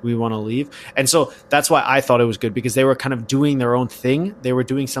to leave. And so that's why I thought it was good, because they were kind of doing their own thing. They were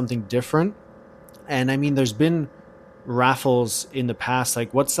doing something different. And I mean, there's been raffles in the past.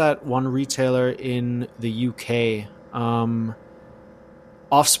 Like, what's that one retailer in the UK?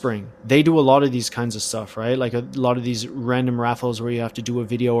 Offspring. They do a lot of these kinds of stuff, right? Like a lot of these random raffles where you have to do a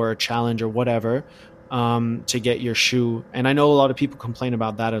video or a challenge or whatever to get your shoe. And I know a lot of people complain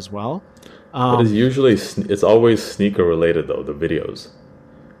about that as well. But it's always sneaker related though, the videos.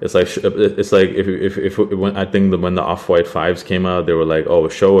 It's like if when I think when the Off-White 5s came out, they were like, oh,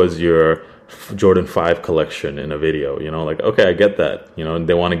 show us your Jordan 5 collection in a video. You know, like, okay, I get that. You know, and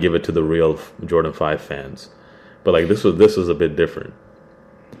they want to give it to the real Jordan 5 fans. But like, this was a bit different.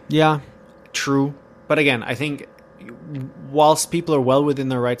 Yeah, true. But again, I think whilst people are well within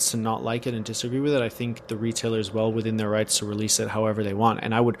their rights to not like it and disagree with it, I think the retailer is well within their rights to release it however they want.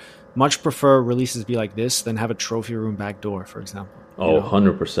 And I would much prefer releases be like this than have a trophy room back door, for example. Oh,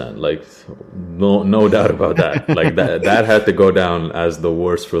 100%. Like, no doubt about that. Like, that had to go down as the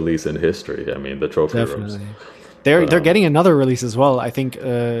worst release in history. I mean, the trophy rooms. They're getting another release as well. I think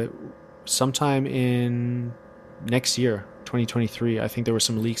sometime in next year, 2023. I think there were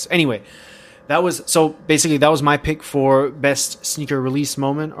some leaks. Anyway, that was my pick for best sneaker release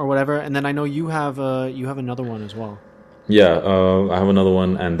moment or whatever. And then I know you have another one as well. Yeah, I have another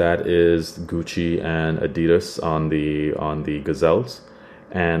one, and that is Gucci and Adidas on the Gazelles.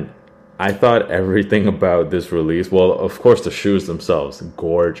 And I thought everything about this release, well, of course the shoes themselves,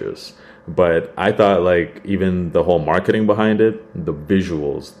 gorgeous. But I thought like even the whole marketing behind it, the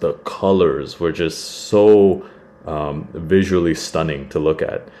visuals, the colors were just so visually stunning to look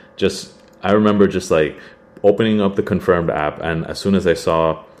at. I remember just like opening up the Confirmed app, and as soon as I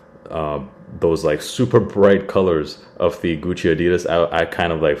saw those like super bright colors of the Gucci Adidas, I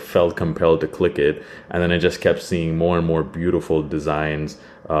kind of like felt compelled to click it, and then I just kept seeing more and more beautiful designs,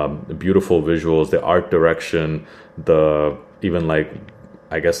 beautiful visuals, the art direction, even like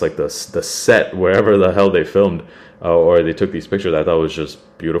I guess like the set wherever the hell they filmed or they took these pictures. I thought was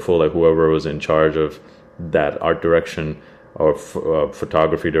just beautiful. Like whoever was in charge of that art direction or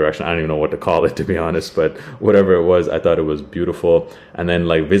photography direction, I don't even know what to call it, to be honest, but whatever it was, I thought it was beautiful. And then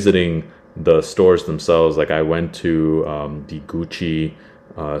like visiting the stores themselves. Like I went to the Gucci,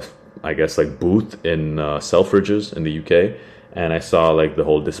 I guess like booth in Selfridges in the UK, and I saw like the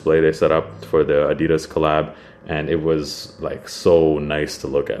whole display they set up for the Adidas collab, and it was like so nice to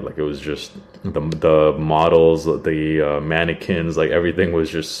look at. Like it was just the models, the mannequins, like everything was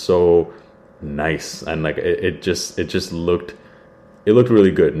just so nice, and like it just looked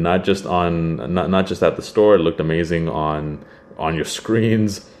really good. Not just on not just at the store. It looked amazing on your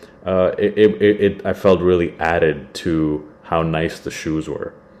screens. I felt really added to how nice the shoes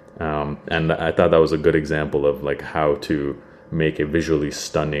were, and I thought that was a good example of like how to make a visually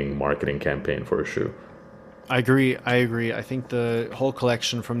stunning marketing campaign for a shoe. I agree. I agree. I think the whole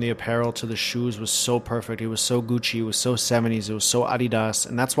collection from the apparel to the shoes was so perfect. It was so Gucci. It was so 70s. It was so Adidas.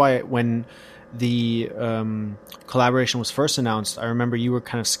 And that's why when the collaboration was first announced, I remember you were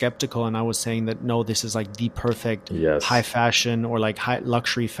kind of skeptical, and I was saying that no, this is like the perfect Yes. high fashion or like high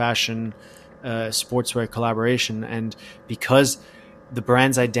luxury fashion sportswear collaboration. And because the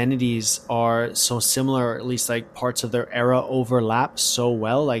brand's identities are so similar, or at least like parts of their era overlap so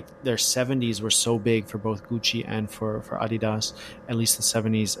well. Like their 70s were so big for both Gucci and for Adidas, at least the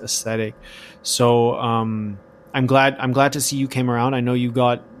 70s aesthetic. So I'm glad to see you came around. I know you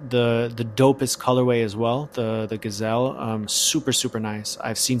got the dopest colorway as well, the Gazelle. Super, super nice.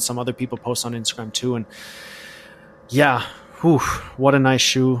 I've seen some other people post on Instagram too, and yeah, whew, what a nice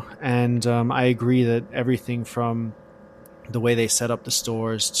shoe. And I agree that everything from the way they set up the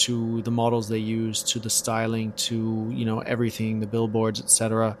stores to the models they use to the styling to everything, the billboards,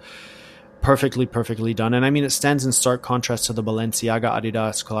 etc., perfectly done. And I mean, it stands in stark contrast to the Balenciaga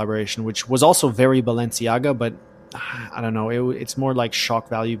Adidas collaboration, which was also very Balenciaga, but I don't know, it's more like shock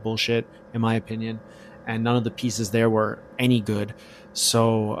value bullshit in my opinion, and none of the pieces there were any good.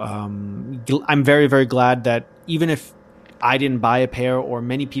 So I'm very, very glad that even if I didn't buy a pair, or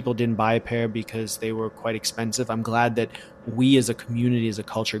many people didn't buy a pair because they were quite expensive, I'm glad that we as a community, as a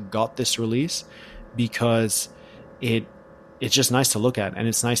culture, got this release, because it's just nice to look at, and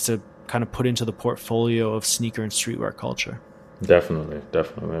it's nice to kind of put into the portfolio of sneaker and streetwear culture. Definitely.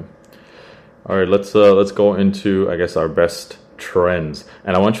 All right, let's go into, I guess, our best trends,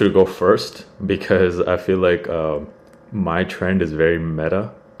 and I want you to go first because I feel like my trend is very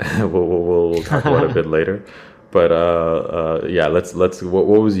meta. We'll talk about it a bit later. But yeah, let's. What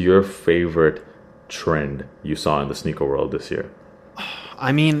was your favorite trend you saw in the sneaker world this year?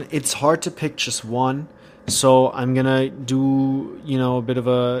 I mean, it's hard to pick just one, so I'm gonna do a bit of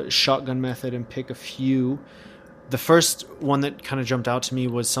a shotgun method and pick a few. The first one that kind of jumped out to me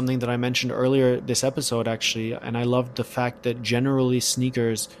was something that I mentioned earlier this episode, actually, and I loved the fact that generally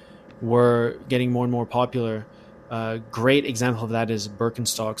sneakers were getting more and more popular. Great example of that is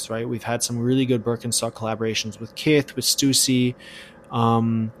Birkenstocks, right? We've had some really good Birkenstock collaborations with Kith, with Stussy,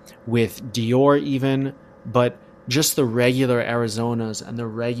 with Dior even, but just the regular Arizonas and the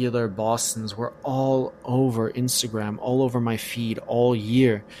regular Bostons were all over Instagram, all over my feed all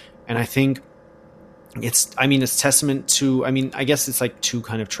year. And I think it's testament to, I guess it's like two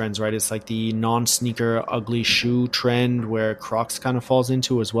kind of trends, right? It's like the non-sneaker ugly shoe trend where Crocs kind of falls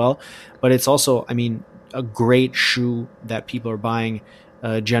into as well. But it's also, a great shoe that people are buying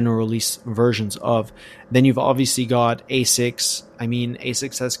general release versions of. Then you've obviously got Asics.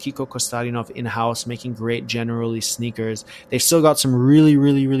 Asics has Kiko Kostadinov in-house making great general release sneakers. They've still got some really,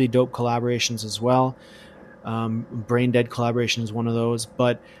 really, really dope collaborations as well. Brain Dead collaboration is one of those,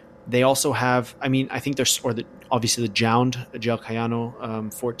 but they also have, I think there's, obviously the Jound, Gel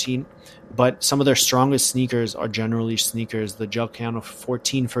Cayano 14, but some of their strongest sneakers are generally sneakers. The Gel Cayano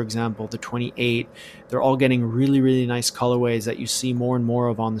 14, for example, the 28, they're all getting really, really nice colorways that you see more and more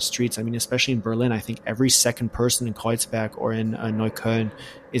of on the streets. Especially in Berlin, I think every second person in Kreuzberg or in Neukölln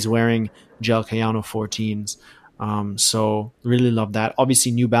is wearing Gel Cayano 14s. So really love that.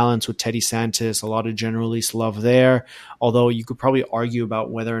 Obviously New Balance with Teddy Santis, a lot of general release love there. Although you could probably argue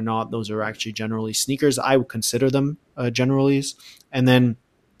about whether or not those are actually general release sneakers. I would consider them general release. And then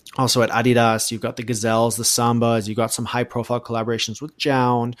also at Adidas, you've got the Gazelles, the Sambas, you've got some high profile collaborations with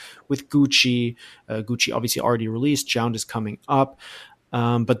Jound, with Gucci. Gucci obviously already released, Jound is coming up.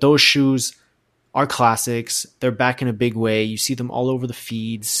 But those shoes are classics. They're back in a big way. You see them all over the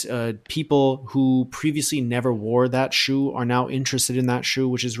feeds. People who previously never wore that shoe are now interested in that shoe,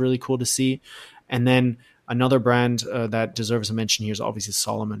 which is really cool to see. And then another brand that deserves a mention here is obviously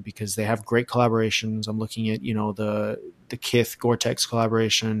Solomon, because they have great collaborations. I'm looking at, the Kith Gore-Tex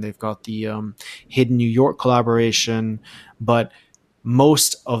collaboration. They've got the Hidden New York collaboration, but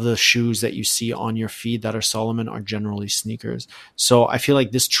most of the shoes that you see on your feed that are Solomon are generally sneakers. So I feel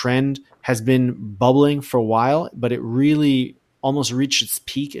like this trend has been bubbling for a while, but it really almost reached its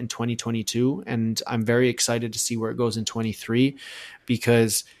peak in 2022, and I'm very excited to see where it goes in 23,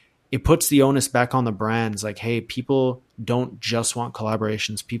 because it puts the onus back on the brands. Like, hey, people don't just want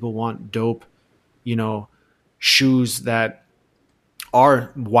collaborations. People want dope, shoes that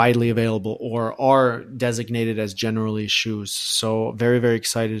are widely available or are designated as generally shoes. So very, very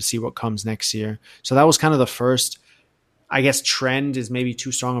excited to see what comes next year. So that was kind of the first, I guess trend is maybe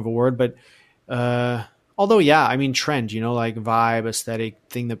too strong of a word, but although, yeah, I mean, trend, like vibe, aesthetic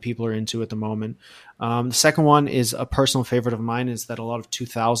thing that people are into at the moment. The second one is a personal favorite of mine, is that a lot of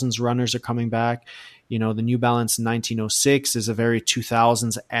 2000s runners are coming back. The New Balance 1906 is a very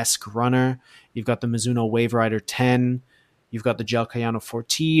 2000s-esque runner. You've got the Mizuno Wave Rider 10. You've got the Gel Cayano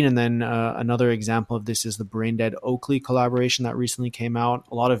 14. And then another example of this is the Brain Dead Oakley collaboration that recently came out.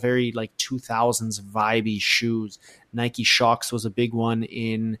 A lot of very 2000s vibey shoes. Nike Shox was a big one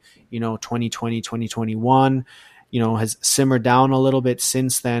in, 2020, 2021, has simmered down a little bit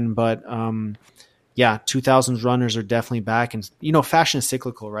since then, but, 2000s runners are definitely back, and fashion is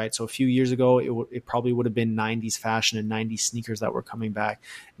cyclical, right? So a few years ago, it probably would have been 90s fashion and 90s sneakers that were coming back.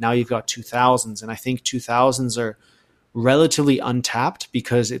 Now you've got 2000s, and I think 2000s are relatively untapped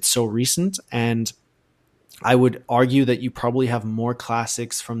because it's so recent, and I would argue that you probably have more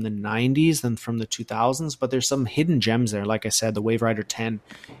classics from the 90s than from the 2000s, but there's some hidden gems there. Like I said, the Wave Rider 10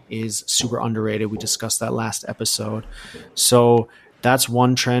 is super underrated. We discussed that last episode. So that's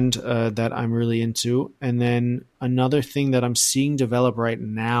one trend that I'm really into. And then another thing that I'm seeing develop right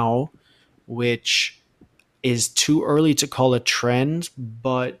now, which is too early to call a trend,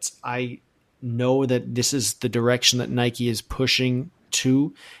 but I know that this is the direction that Nike is pushing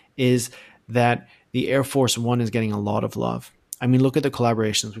to, is that the Air Force One is getting a lot of love. I mean, look at the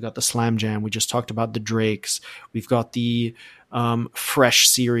collaborations. We got the Slam Jam. We just talked about the Drakes. We've got the Fresh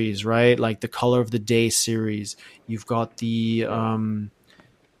series, right? Like the Color of the Day series. You've got the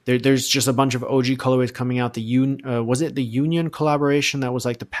there's just a bunch of OG colorways coming out. Was it the Union collaboration that was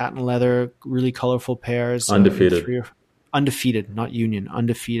like the patent leather, really colorful pairs? Undefeated. Undefeated, not Union.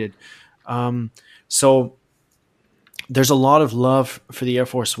 Undefeated. So there's a lot of love for the Air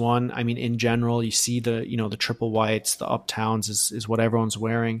Force One. I mean, in general, you see the triple whites, the Uptowns is what everyone's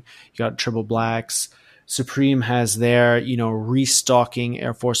wearing. You got triple blacks. Supreme has their, restocking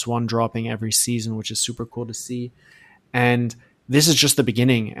Air Force One dropping every season, which is super cool to see. And this is just the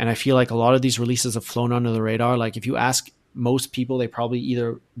beginning. And I feel like a lot of these releases have flown under the radar. Like if you ask most people, they probably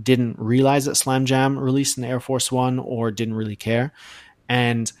either didn't realize that Slam Jam released an Air Force One or didn't really care.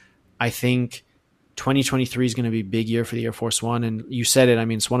 And I think 2023 is going to be a big year for the Air Force One. And you said it. I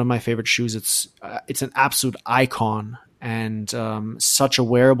mean, it's one of my favorite shoes. It's an absolute icon and such a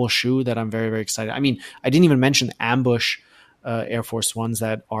wearable shoe that I'm very, very excited. I mean, I didn't even mention Ambush Air Force Ones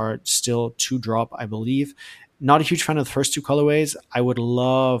that are still to drop, I believe. Not a huge fan of the first two colorways. I would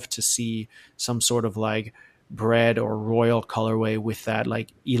love to see some sort of like bread or royal colorway with that like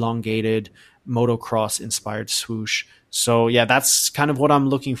elongated motocross inspired swoosh. So yeah, that's kind of what I'm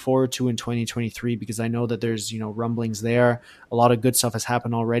looking forward to in 2023, because I know that there's, rumblings there. A lot of good stuff has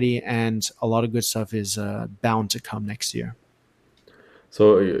happened already, and a lot of good stuff is bound to come next year.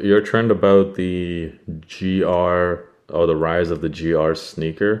 So your trend about the GR, or the rise of the GR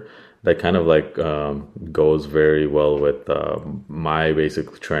sneaker, that kind of like goes very well with my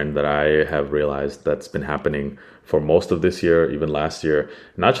basic trend that I have realized that's been happening for most of this year, even last year,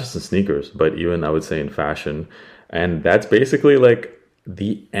 not just in sneakers, but even I would say in fashion. And that's basically like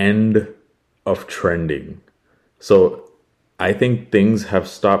the end of trending. So I think things have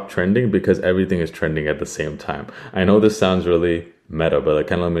stopped trending because everything is trending at the same time. I know this sounds really meta, but like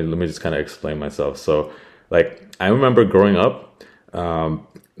kind of let me just kind of explain myself. So like I remember growing up,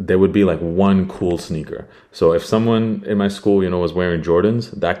 there would be like one cool sneaker. So if someone in my school, was wearing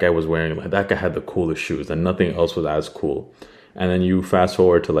Jordans, that guy had the coolest shoes, and nothing else was as cool. And then you fast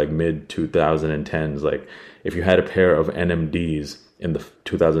forward to like mid 2010s, like if you had a pair of NMDs in the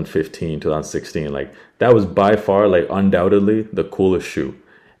 2015, 2016, like that was by far, like undoubtedly the coolest shoe,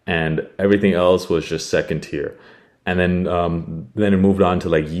 and everything else was just second tier. And then it moved on to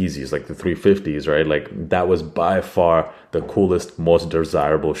like Yeezys, like the 350s, right? Like that was by far the coolest, most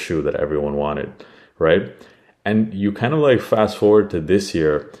desirable shoe that everyone wanted, right? And you kind of like fast forward to this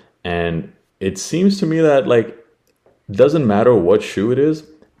year, and it seems to me that like doesn't matter what shoe it is,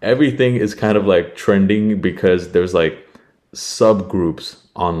 everything is kind of like trending because there's like subgroups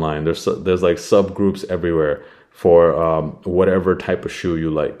online. There's like subgroups everywhere for whatever type of shoe you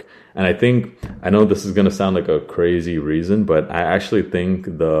like. And I know this is going to sound like a crazy reason, but I actually think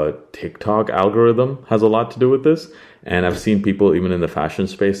the TikTok algorithm has a lot to do with this. And I've seen people even in the fashion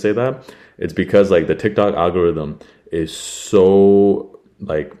space say that. It's because like the TikTok algorithm is so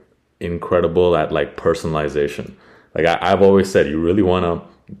like incredible at like personalization. Like I've always said, you really want to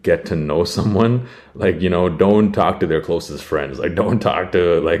get to know someone, like, you know, don't talk to their closest friends, like don't talk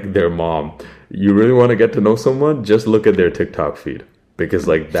to like their mom. You really want to get to know someone, just look at their TikTok feed, because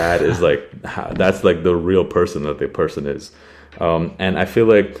like that is like that's like the real person that the person is. And I feel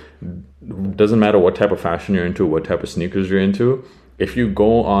like doesn't matter what type of fashion you're into, what type of sneakers you're into, if you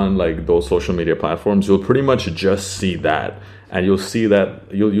go on like those social media platforms, you'll pretty much just see that. And you'll see that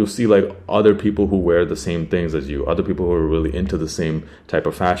you'll see like other people who wear the same things as you, other people who are really into the same type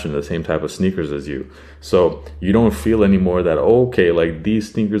of fashion, the same type of sneakers as you. So you don't feel anymore that, oh, okay, like these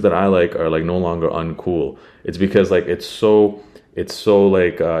sneakers that I like are like no longer uncool. It's because like it's so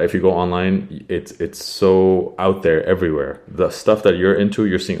like if you go online, it's so out there everywhere. The stuff that you're into,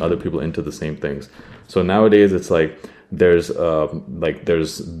 you're seeing other people into the same things. So nowadays it's like there's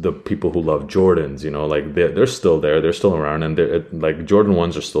the people who love Jordans, you know, like they're still there, they're still around, and they're like Jordan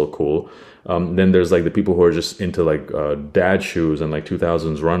 1s are still cool. Then there's like the people who are just into like dad shoes and like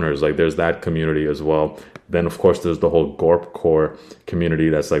 2000s runners, like there's that community as well. Then of course there's the whole Gorp core community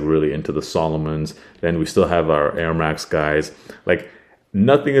that's like really into the Solomons. Then we still have our Air Max guys. Like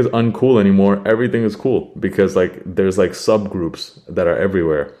nothing is uncool anymore, everything is cool, because like there's like subgroups that are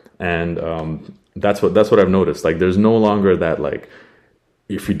everywhere. And that's what I've noticed. Like there's no longer that like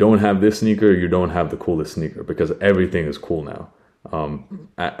if you don't have this sneaker, you don't have the coolest sneaker, because everything is cool now.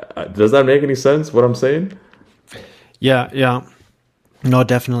 Does that make any sense, what I'm saying? Yeah. No,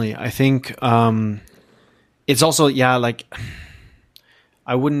 definitely. I think it's also, like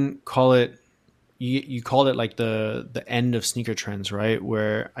I wouldn't call it, you called it like the end of sneaker trends, right?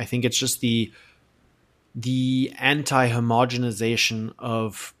 Where I think it's just the anti-homogenization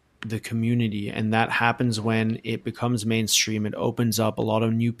of the community, and that happens when it becomes mainstream. It opens up, a lot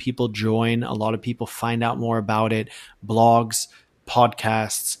of new people join, a lot of people find out more about it. Blogs,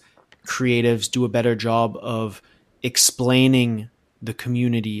 podcasts, creatives do a better job of explaining the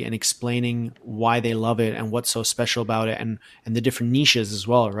community and explaining why they love it and what's so special about it, and the different niches as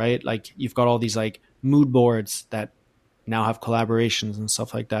well, right? Like you've got all these like mood boards that now have collaborations and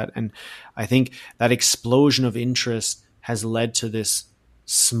stuff like that. And I think that explosion of interest has led to this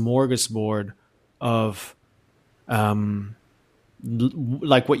smorgasbord of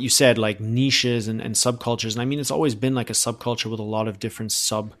like what you said, like niches and subcultures. And I mean, it's always been like a subculture with a lot of different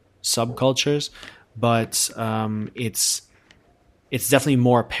subcultures, but it's definitely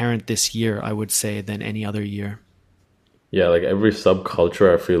more apparent this year, I would say, than any other year. Yeah, like every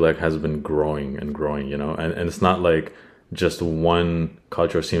subculture I feel like has been growing and growing, you know, and it's not like just one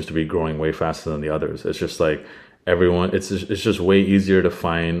culture seems to be growing way faster than the others. It's just like everyone, it's just way easier to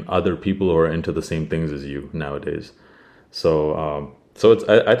find other people who are into the same things as you nowadays. So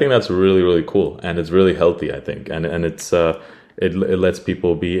I think that's really, really cool, and it's really healthy, I think, and it's it lets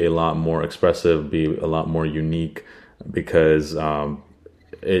people be a lot more expressive, be a lot more unique, because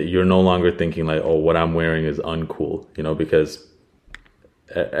you're no longer thinking like, oh, what I'm wearing is uncool, you know, because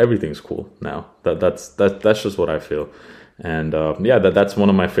everything's cool now. That's just what I feel, and that's one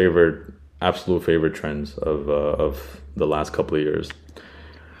of my absolute favorite trends of the last couple of years.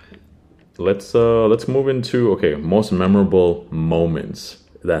 Let's move into most memorable moments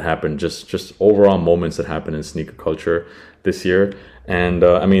that happened, just overall moments that happened in sneaker culture this year. And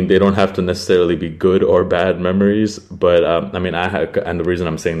I mean, they don't have to necessarily be good or bad memories, but I mean, and the reason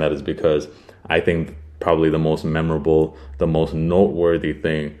I'm saying that is because I think probably the most memorable, the most noteworthy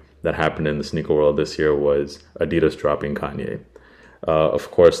thing that happened in the sneaker world this year was Adidas dropping Kanye.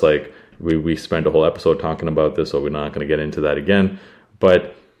 Of course, like we spent a whole episode talking about this, so we're not going to get into that again.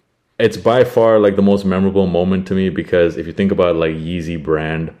 But it's by far like the most memorable moment to me, because if you think about like Yeezy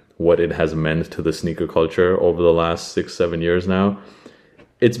brand, what it has meant to the sneaker culture over the last 6-7 years now,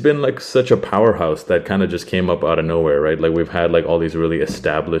 it's been like such a powerhouse that kind of just came up out of nowhere, right? Like we've had like all these really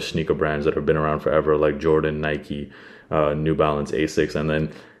established sneaker brands that have been around forever, like Jordan, Nike, New Balance, Asics, and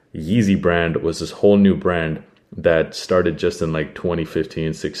then Yeezy brand was this whole new brand that started just in like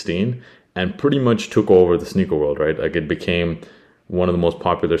 2015, 16, and pretty much took over the sneaker world, right? Like it became one of the most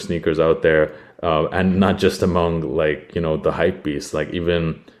popular sneakers out there, and not just among like, you know, the hype beasts, like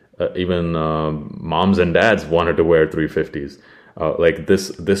even moms and dads wanted to wear 350s. Like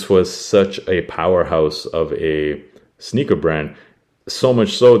this was such a powerhouse of a sneaker brand, so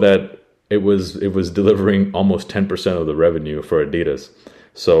much so that it was delivering almost 10% of the revenue for Adidas.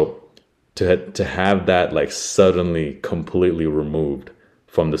 So to have that like suddenly completely removed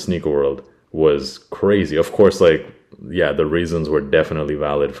from the sneaker world was crazy. Of course, like, yeah, the reasons were definitely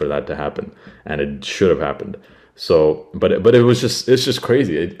valid for that to happen, and it should have happened. So, but it's just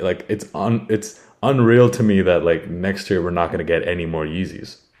crazy. It's unreal to me that like next year we're not going to get any more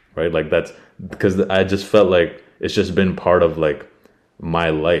Yeezys, right? Like that's because I just felt like it's just been part of like my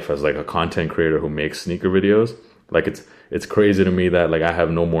life as like a content creator who makes sneaker videos. Like it's crazy to me that like I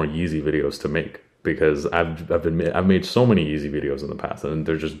have no more Yeezy videos to make because I've made so many Yeezy videos in the past and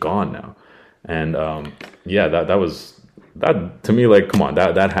they're just gone now. And yeah, that was that to me, like, come on,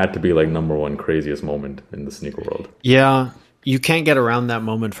 that had to be like number one craziest moment in the sneaker world. Yeah, you can't get around that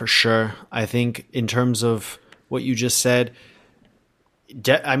moment for sure. I think in terms of what you just said,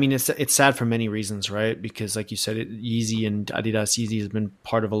 I mean, it's sad for many reasons, right? Because like you said, Yeezy and Adidas Yeezy has been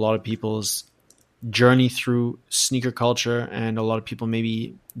part of a lot of people's journey through sneaker culture, and a lot of people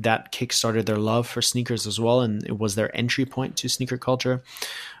maybe that kickstarted their love for sneakers as well, and it was their entry point to sneaker culture.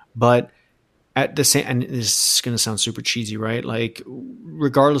 But at the same, and this is going to sound super cheesy, right? Like,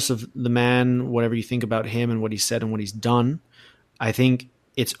 regardless of the man, whatever you think about him and what he said and what he's done, I think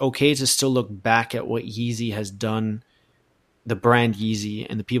it's okay to still look back at what Yeezy has done, the brand Yeezy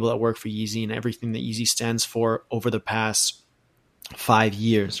and the people that work for Yeezy and everything that Yeezy stands for over the past 5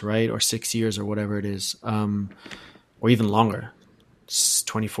 years, right? Or 6 years or whatever it is, or even longer. It's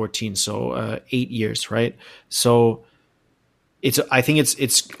 2014. So 8 years, right? So I think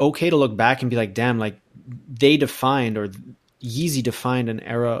it's okay to look back and be like, damn, like they defined, or Yeezy defined, an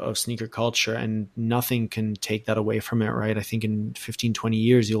era of sneaker culture, and nothing can take that away from it, right? I think in 15, 20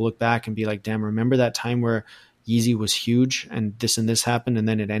 years, you'll look back and be like, damn, remember that time where Yeezy was huge and this happened and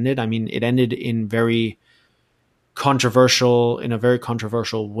then it ended? I mean, it ended in a very controversial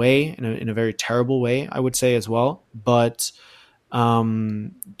way, in a very terrible way, I would say as well. But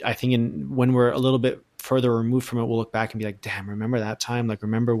I think when we're a little bit further removed from it, we'll look back and be like, damn, remember that time? Like,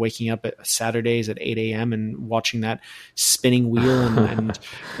 remember waking up at Saturdays at 8 a.m. and watching that spinning wheel and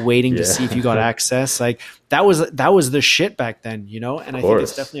waiting to see if you got access. Like that was the shit back then, you know? And I think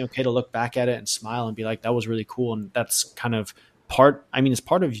it's definitely okay to look back at it and smile and be like, that was really cool. And that's kind of it's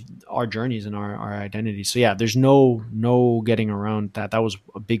part of our journeys and our identity. So yeah, there's no getting around that. That was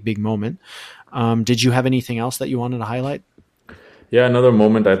a big, big moment. Did you have anything else that you wanted to highlight? Yeah, another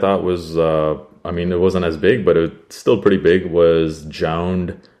moment I thought was, I mean, it wasn't as big, but it's still pretty big, was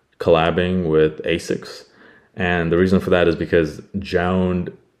Jound collabing with Asics. And the reason for that is because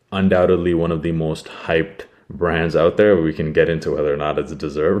Jound, undoubtedly one of the most hyped brands out there. We can get into whether or not it's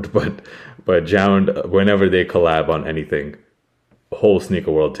deserved, but Jound, whenever they collab on anything, whole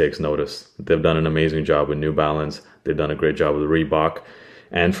sneaker world takes notice. They've done an amazing job with New Balance. They've done a great job with Reebok.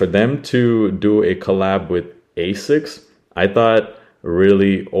 And for them to do a collab with Asics, I thought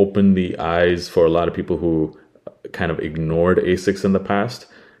really opened the eyes for a lot of people who kind of ignored Asics in the past.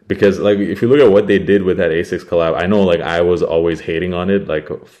 Because like, if you look at what they did with that Asics collab, I know like I was always hating on it, like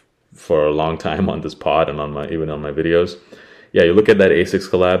for a long time on this pod and even on my videos. Yeah, you look at that Asics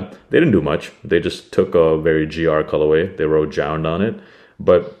collab, they didn't do much. They just took a very GR colorway. They wrote Jound on it.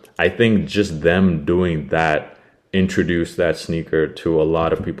 But I think just them doing that introduced that sneaker to a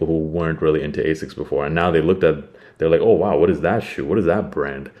lot of people who weren't really into Asics before. And now they're like, oh, wow, what is that shoe? What is that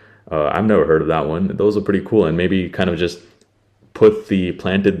brand? I've never heard of that one. Those are pretty cool. And maybe kind of just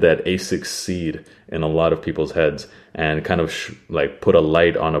planted that Asics seed in a lot of people's heads and kind of like put a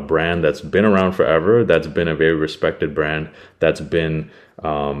light on a brand that's been around forever, that's been a very respected brand, that's been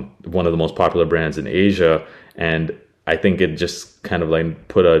one of the most popular brands in Asia. And I think it just kind of like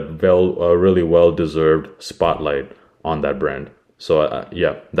put a really well-deserved spotlight on that brand. So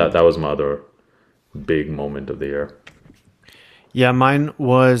yeah, that was my other big moment of the year. Yeah, mine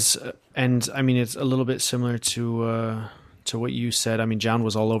was, and I mean, it's a little bit similar to what you said. I mean, John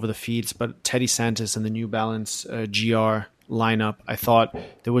was all over the feeds, but Teddy Santis and the New Balance GR lineup, I thought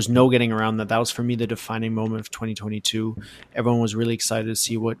there was no getting around that. That was for me the defining moment of 2022. Everyone was really excited to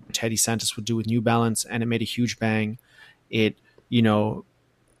see what Teddy Santis would do with New Balance, and it made a huge bang. It,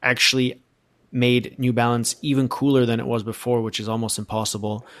 actually made New Balance even cooler than it was before, which is almost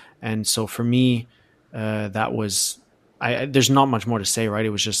impossible. And so for me, that was, there's not much more to say, right?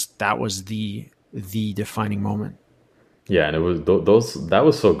 It was just, that was the defining moment. Yeah, and it was that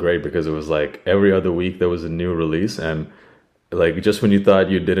was so great because it was like every other week there was a new release, and like just when you thought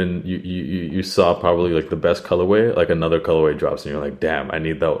you saw probably like the best colorway, like another colorway drops, and you're like, damn, I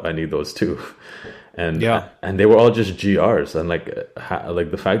need those too. And yeah, and they were all just GRs, and like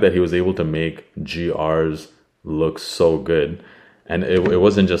the fact that he was able to make GRs look so good. And it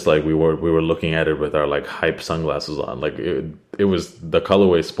wasn't just like we were looking at it with our like hype sunglasses on. Like it was, the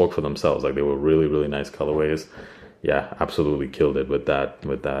colorways spoke for themselves. Like they were really, really nice colorways. Yeah, absolutely killed it with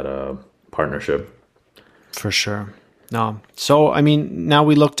that partnership. For sure. No. So I mean, now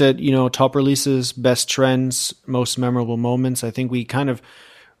we looked at top releases, best trends, most memorable moments. I think we kind of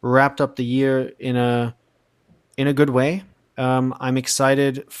wrapped up the year in a good way. I'm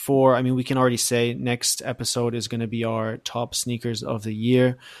excited for, I mean, we can already say next episode is going to be our top sneakers of the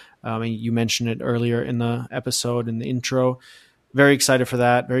year. And you mentioned it earlier in the episode, in the intro. Very excited for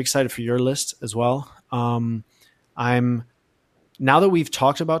that. Very excited for your list as well. Now that we've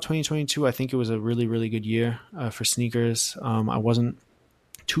talked about 2022, I think it was a really, really good year for sneakers. I wasn't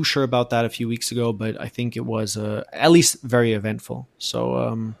too sure about that a few weeks ago, but I think it was at least very eventful.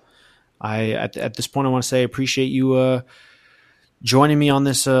 So at this point, I want to say I appreciate you joining me on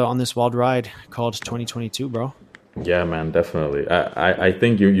this wild ride called 2022, bro. Yeah, man, definitely. I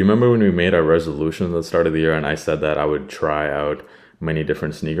think you remember when we made our resolution at the start of the year, and I said that I would try out many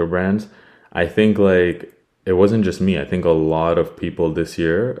different sneaker brands. I think like it wasn't just me. I think a lot of people this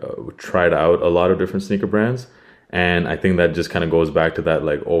year tried out a lot of different sneaker brands, and I think that just kind of goes back to that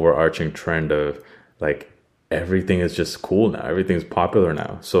like overarching trend of like everything is just cool now. Everything's popular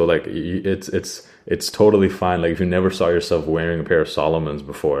now. So like it's totally fine. Like if you never saw yourself wearing a pair of Solomons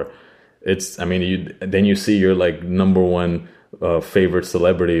before, then you see your like number one favorite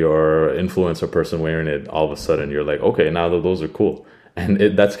celebrity or influencer person wearing it. All of a sudden, you're like, okay, now those are cool, and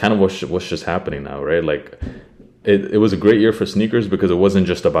that's kind of what's just happening now, right? Like, it was a great year for sneakers because it wasn't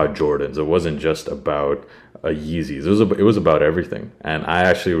just about Jordans, it wasn't just about Yeezys. It was about everything, and I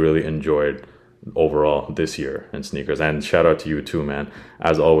actually really enjoyed overall this year in sneakers. And shout out to you too, man.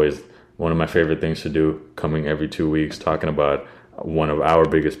 As always, one of my favorite things to do, coming every 2 weeks, talking about one of our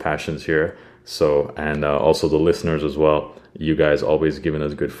biggest passions here. So, and also the listeners as well. You guys always giving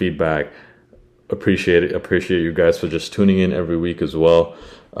us good feedback. Appreciate you guys for just tuning in every week as well.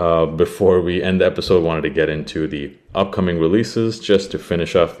 Before we end the episode, wanted to get into the upcoming releases just to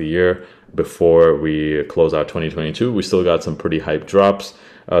finish off the year before we close out 2022. We still got some pretty hype drops.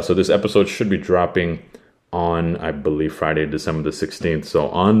 So this episode should be dropping on, I believe, Friday, December the 16th. So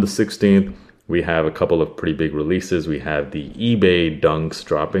on the 16th, we have a couple of pretty big releases. We have the eBay Dunks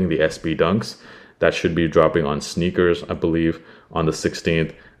dropping, the SB Dunks. That should be dropping on sneakers, I believe, on the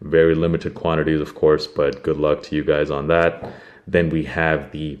 16th. Very limited quantities, of course, but good luck to you guys on that. Then we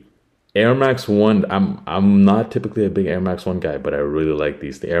have the Air Max 1. I'm not typically a big Air Max 1 guy, but I really like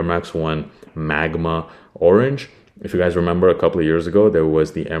these. The Air Max 1 Magma Orange. If you guys remember, a couple of years ago, there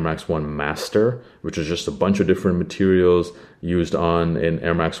was the Air Max 1 Master, which is just a bunch of different materials used in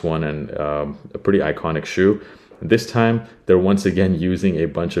Air Max 1, and a pretty iconic shoe. This time, they're once again using a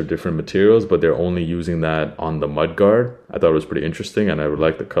bunch of different materials, but they're only using that on the mudguard. I thought it was pretty interesting, and I would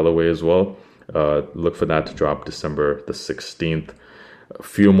like the colorway as well. Look for that to drop December the 16th. A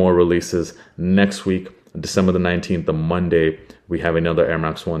few more releases next week, December the 19th, the Monday. We have another Air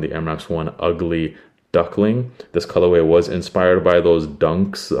Max 1, the Air Max 1 Ugly Duckling. This colorway was inspired by those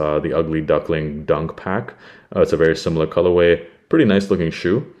dunks, the Ugly Duckling dunk pack. It's a very similar colorway. Pretty nice looking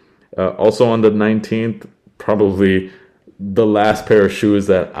shoe. Also on the 19th, probably the last pair of shoes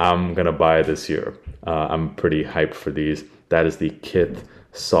that I'm going to buy this year. I'm pretty hyped for these. That is the Kith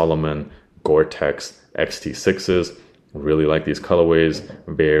Solomon Gore-Tex XT6s. Really like these colorways.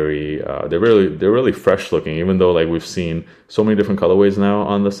 They're really fresh looking, even though like we've seen so many different colorways now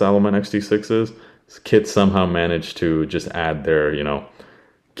on the Solomon XT6s. Kith somehow managed to just add their,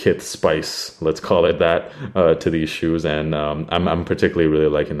 Kith spice, let's call it that, to these shoes. And I'm particularly really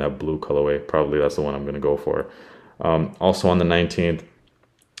liking that blue colorway. Probably that's the one I'm going to go for. Also on the 19th,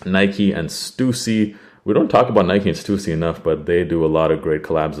 Nike and Stussy. We don't talk about Nike and Stussy enough, but they do a lot of great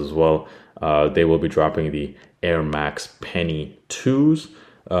collabs as well. They will be dropping the Air Max Penny 2s,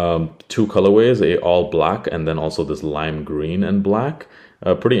 two colorways, a all black and then also this lime green and black.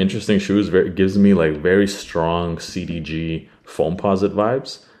 Pretty interesting shoes. Gives me like very strong CDG Foamposite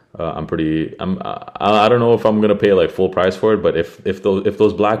vibes. I don't know if I'm gonna pay like full price for it, but if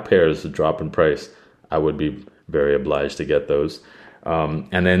those black pairs drop in price, I would be very obliged to get those.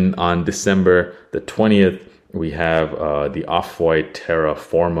 And then on December the 20th, we have the Off-White Terra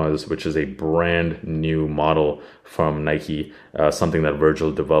Formas, which is a brand new model from Nike, something that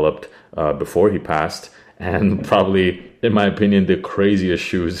Virgil developed before he passed. And probably, in my opinion, the craziest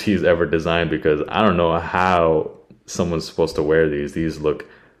shoes he's ever designed, because I don't know how someone's supposed to wear these. These look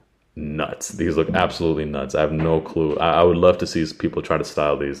nuts. These look absolutely nuts. I have no clue. I would love to see people try to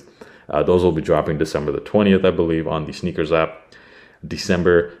style these. Those will be dropping December the 20th, I believe, on the Sneakers app.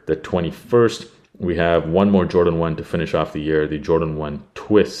 December the 21st, we have one more Jordan 1 to finish off the year, the Jordan 1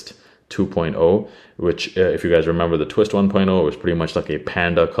 Twist 2.0, which if you guys remember the Twist 1.0, it was pretty much like a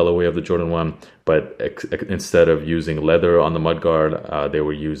panda colorway of the Jordan 1, but instead of using leather on the mudguard, they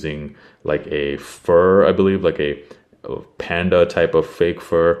were using like a fur, I believe, like a panda type of fake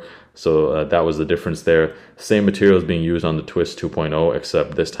fur. So that was the difference there. Same material is being used on the Twist 2.0,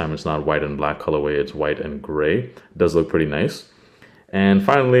 except this time it's not white and black colorway, it's white and gray. It does look pretty nice. And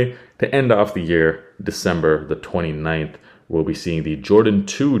finally, to end off the year, December the 29th, we'll be seeing the Jordan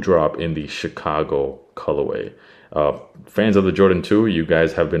 2 drop in the Chicago colorway. Fans of the Jordan 2, you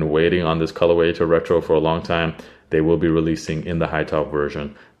guys have been waiting on this colorway to retro for a long time. They will be releasing in the high top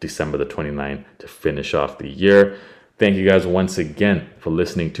version December the 29th to finish off the year. Thank you guys once again for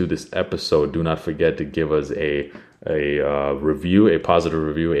listening to this episode. Do not forget to give us a review, a positive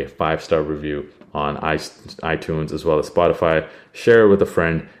review, a 5-star review on iTunes as well as Spotify. Share it with a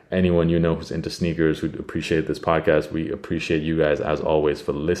friend, anyone you know who's into sneakers, who'd appreciate this podcast. We appreciate you guys as always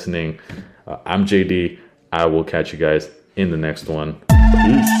for listening. I'm JD. I will catch you guys in the next one.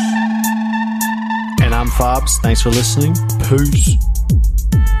 Peace. And I'm Fobs. Thanks for listening. Peace.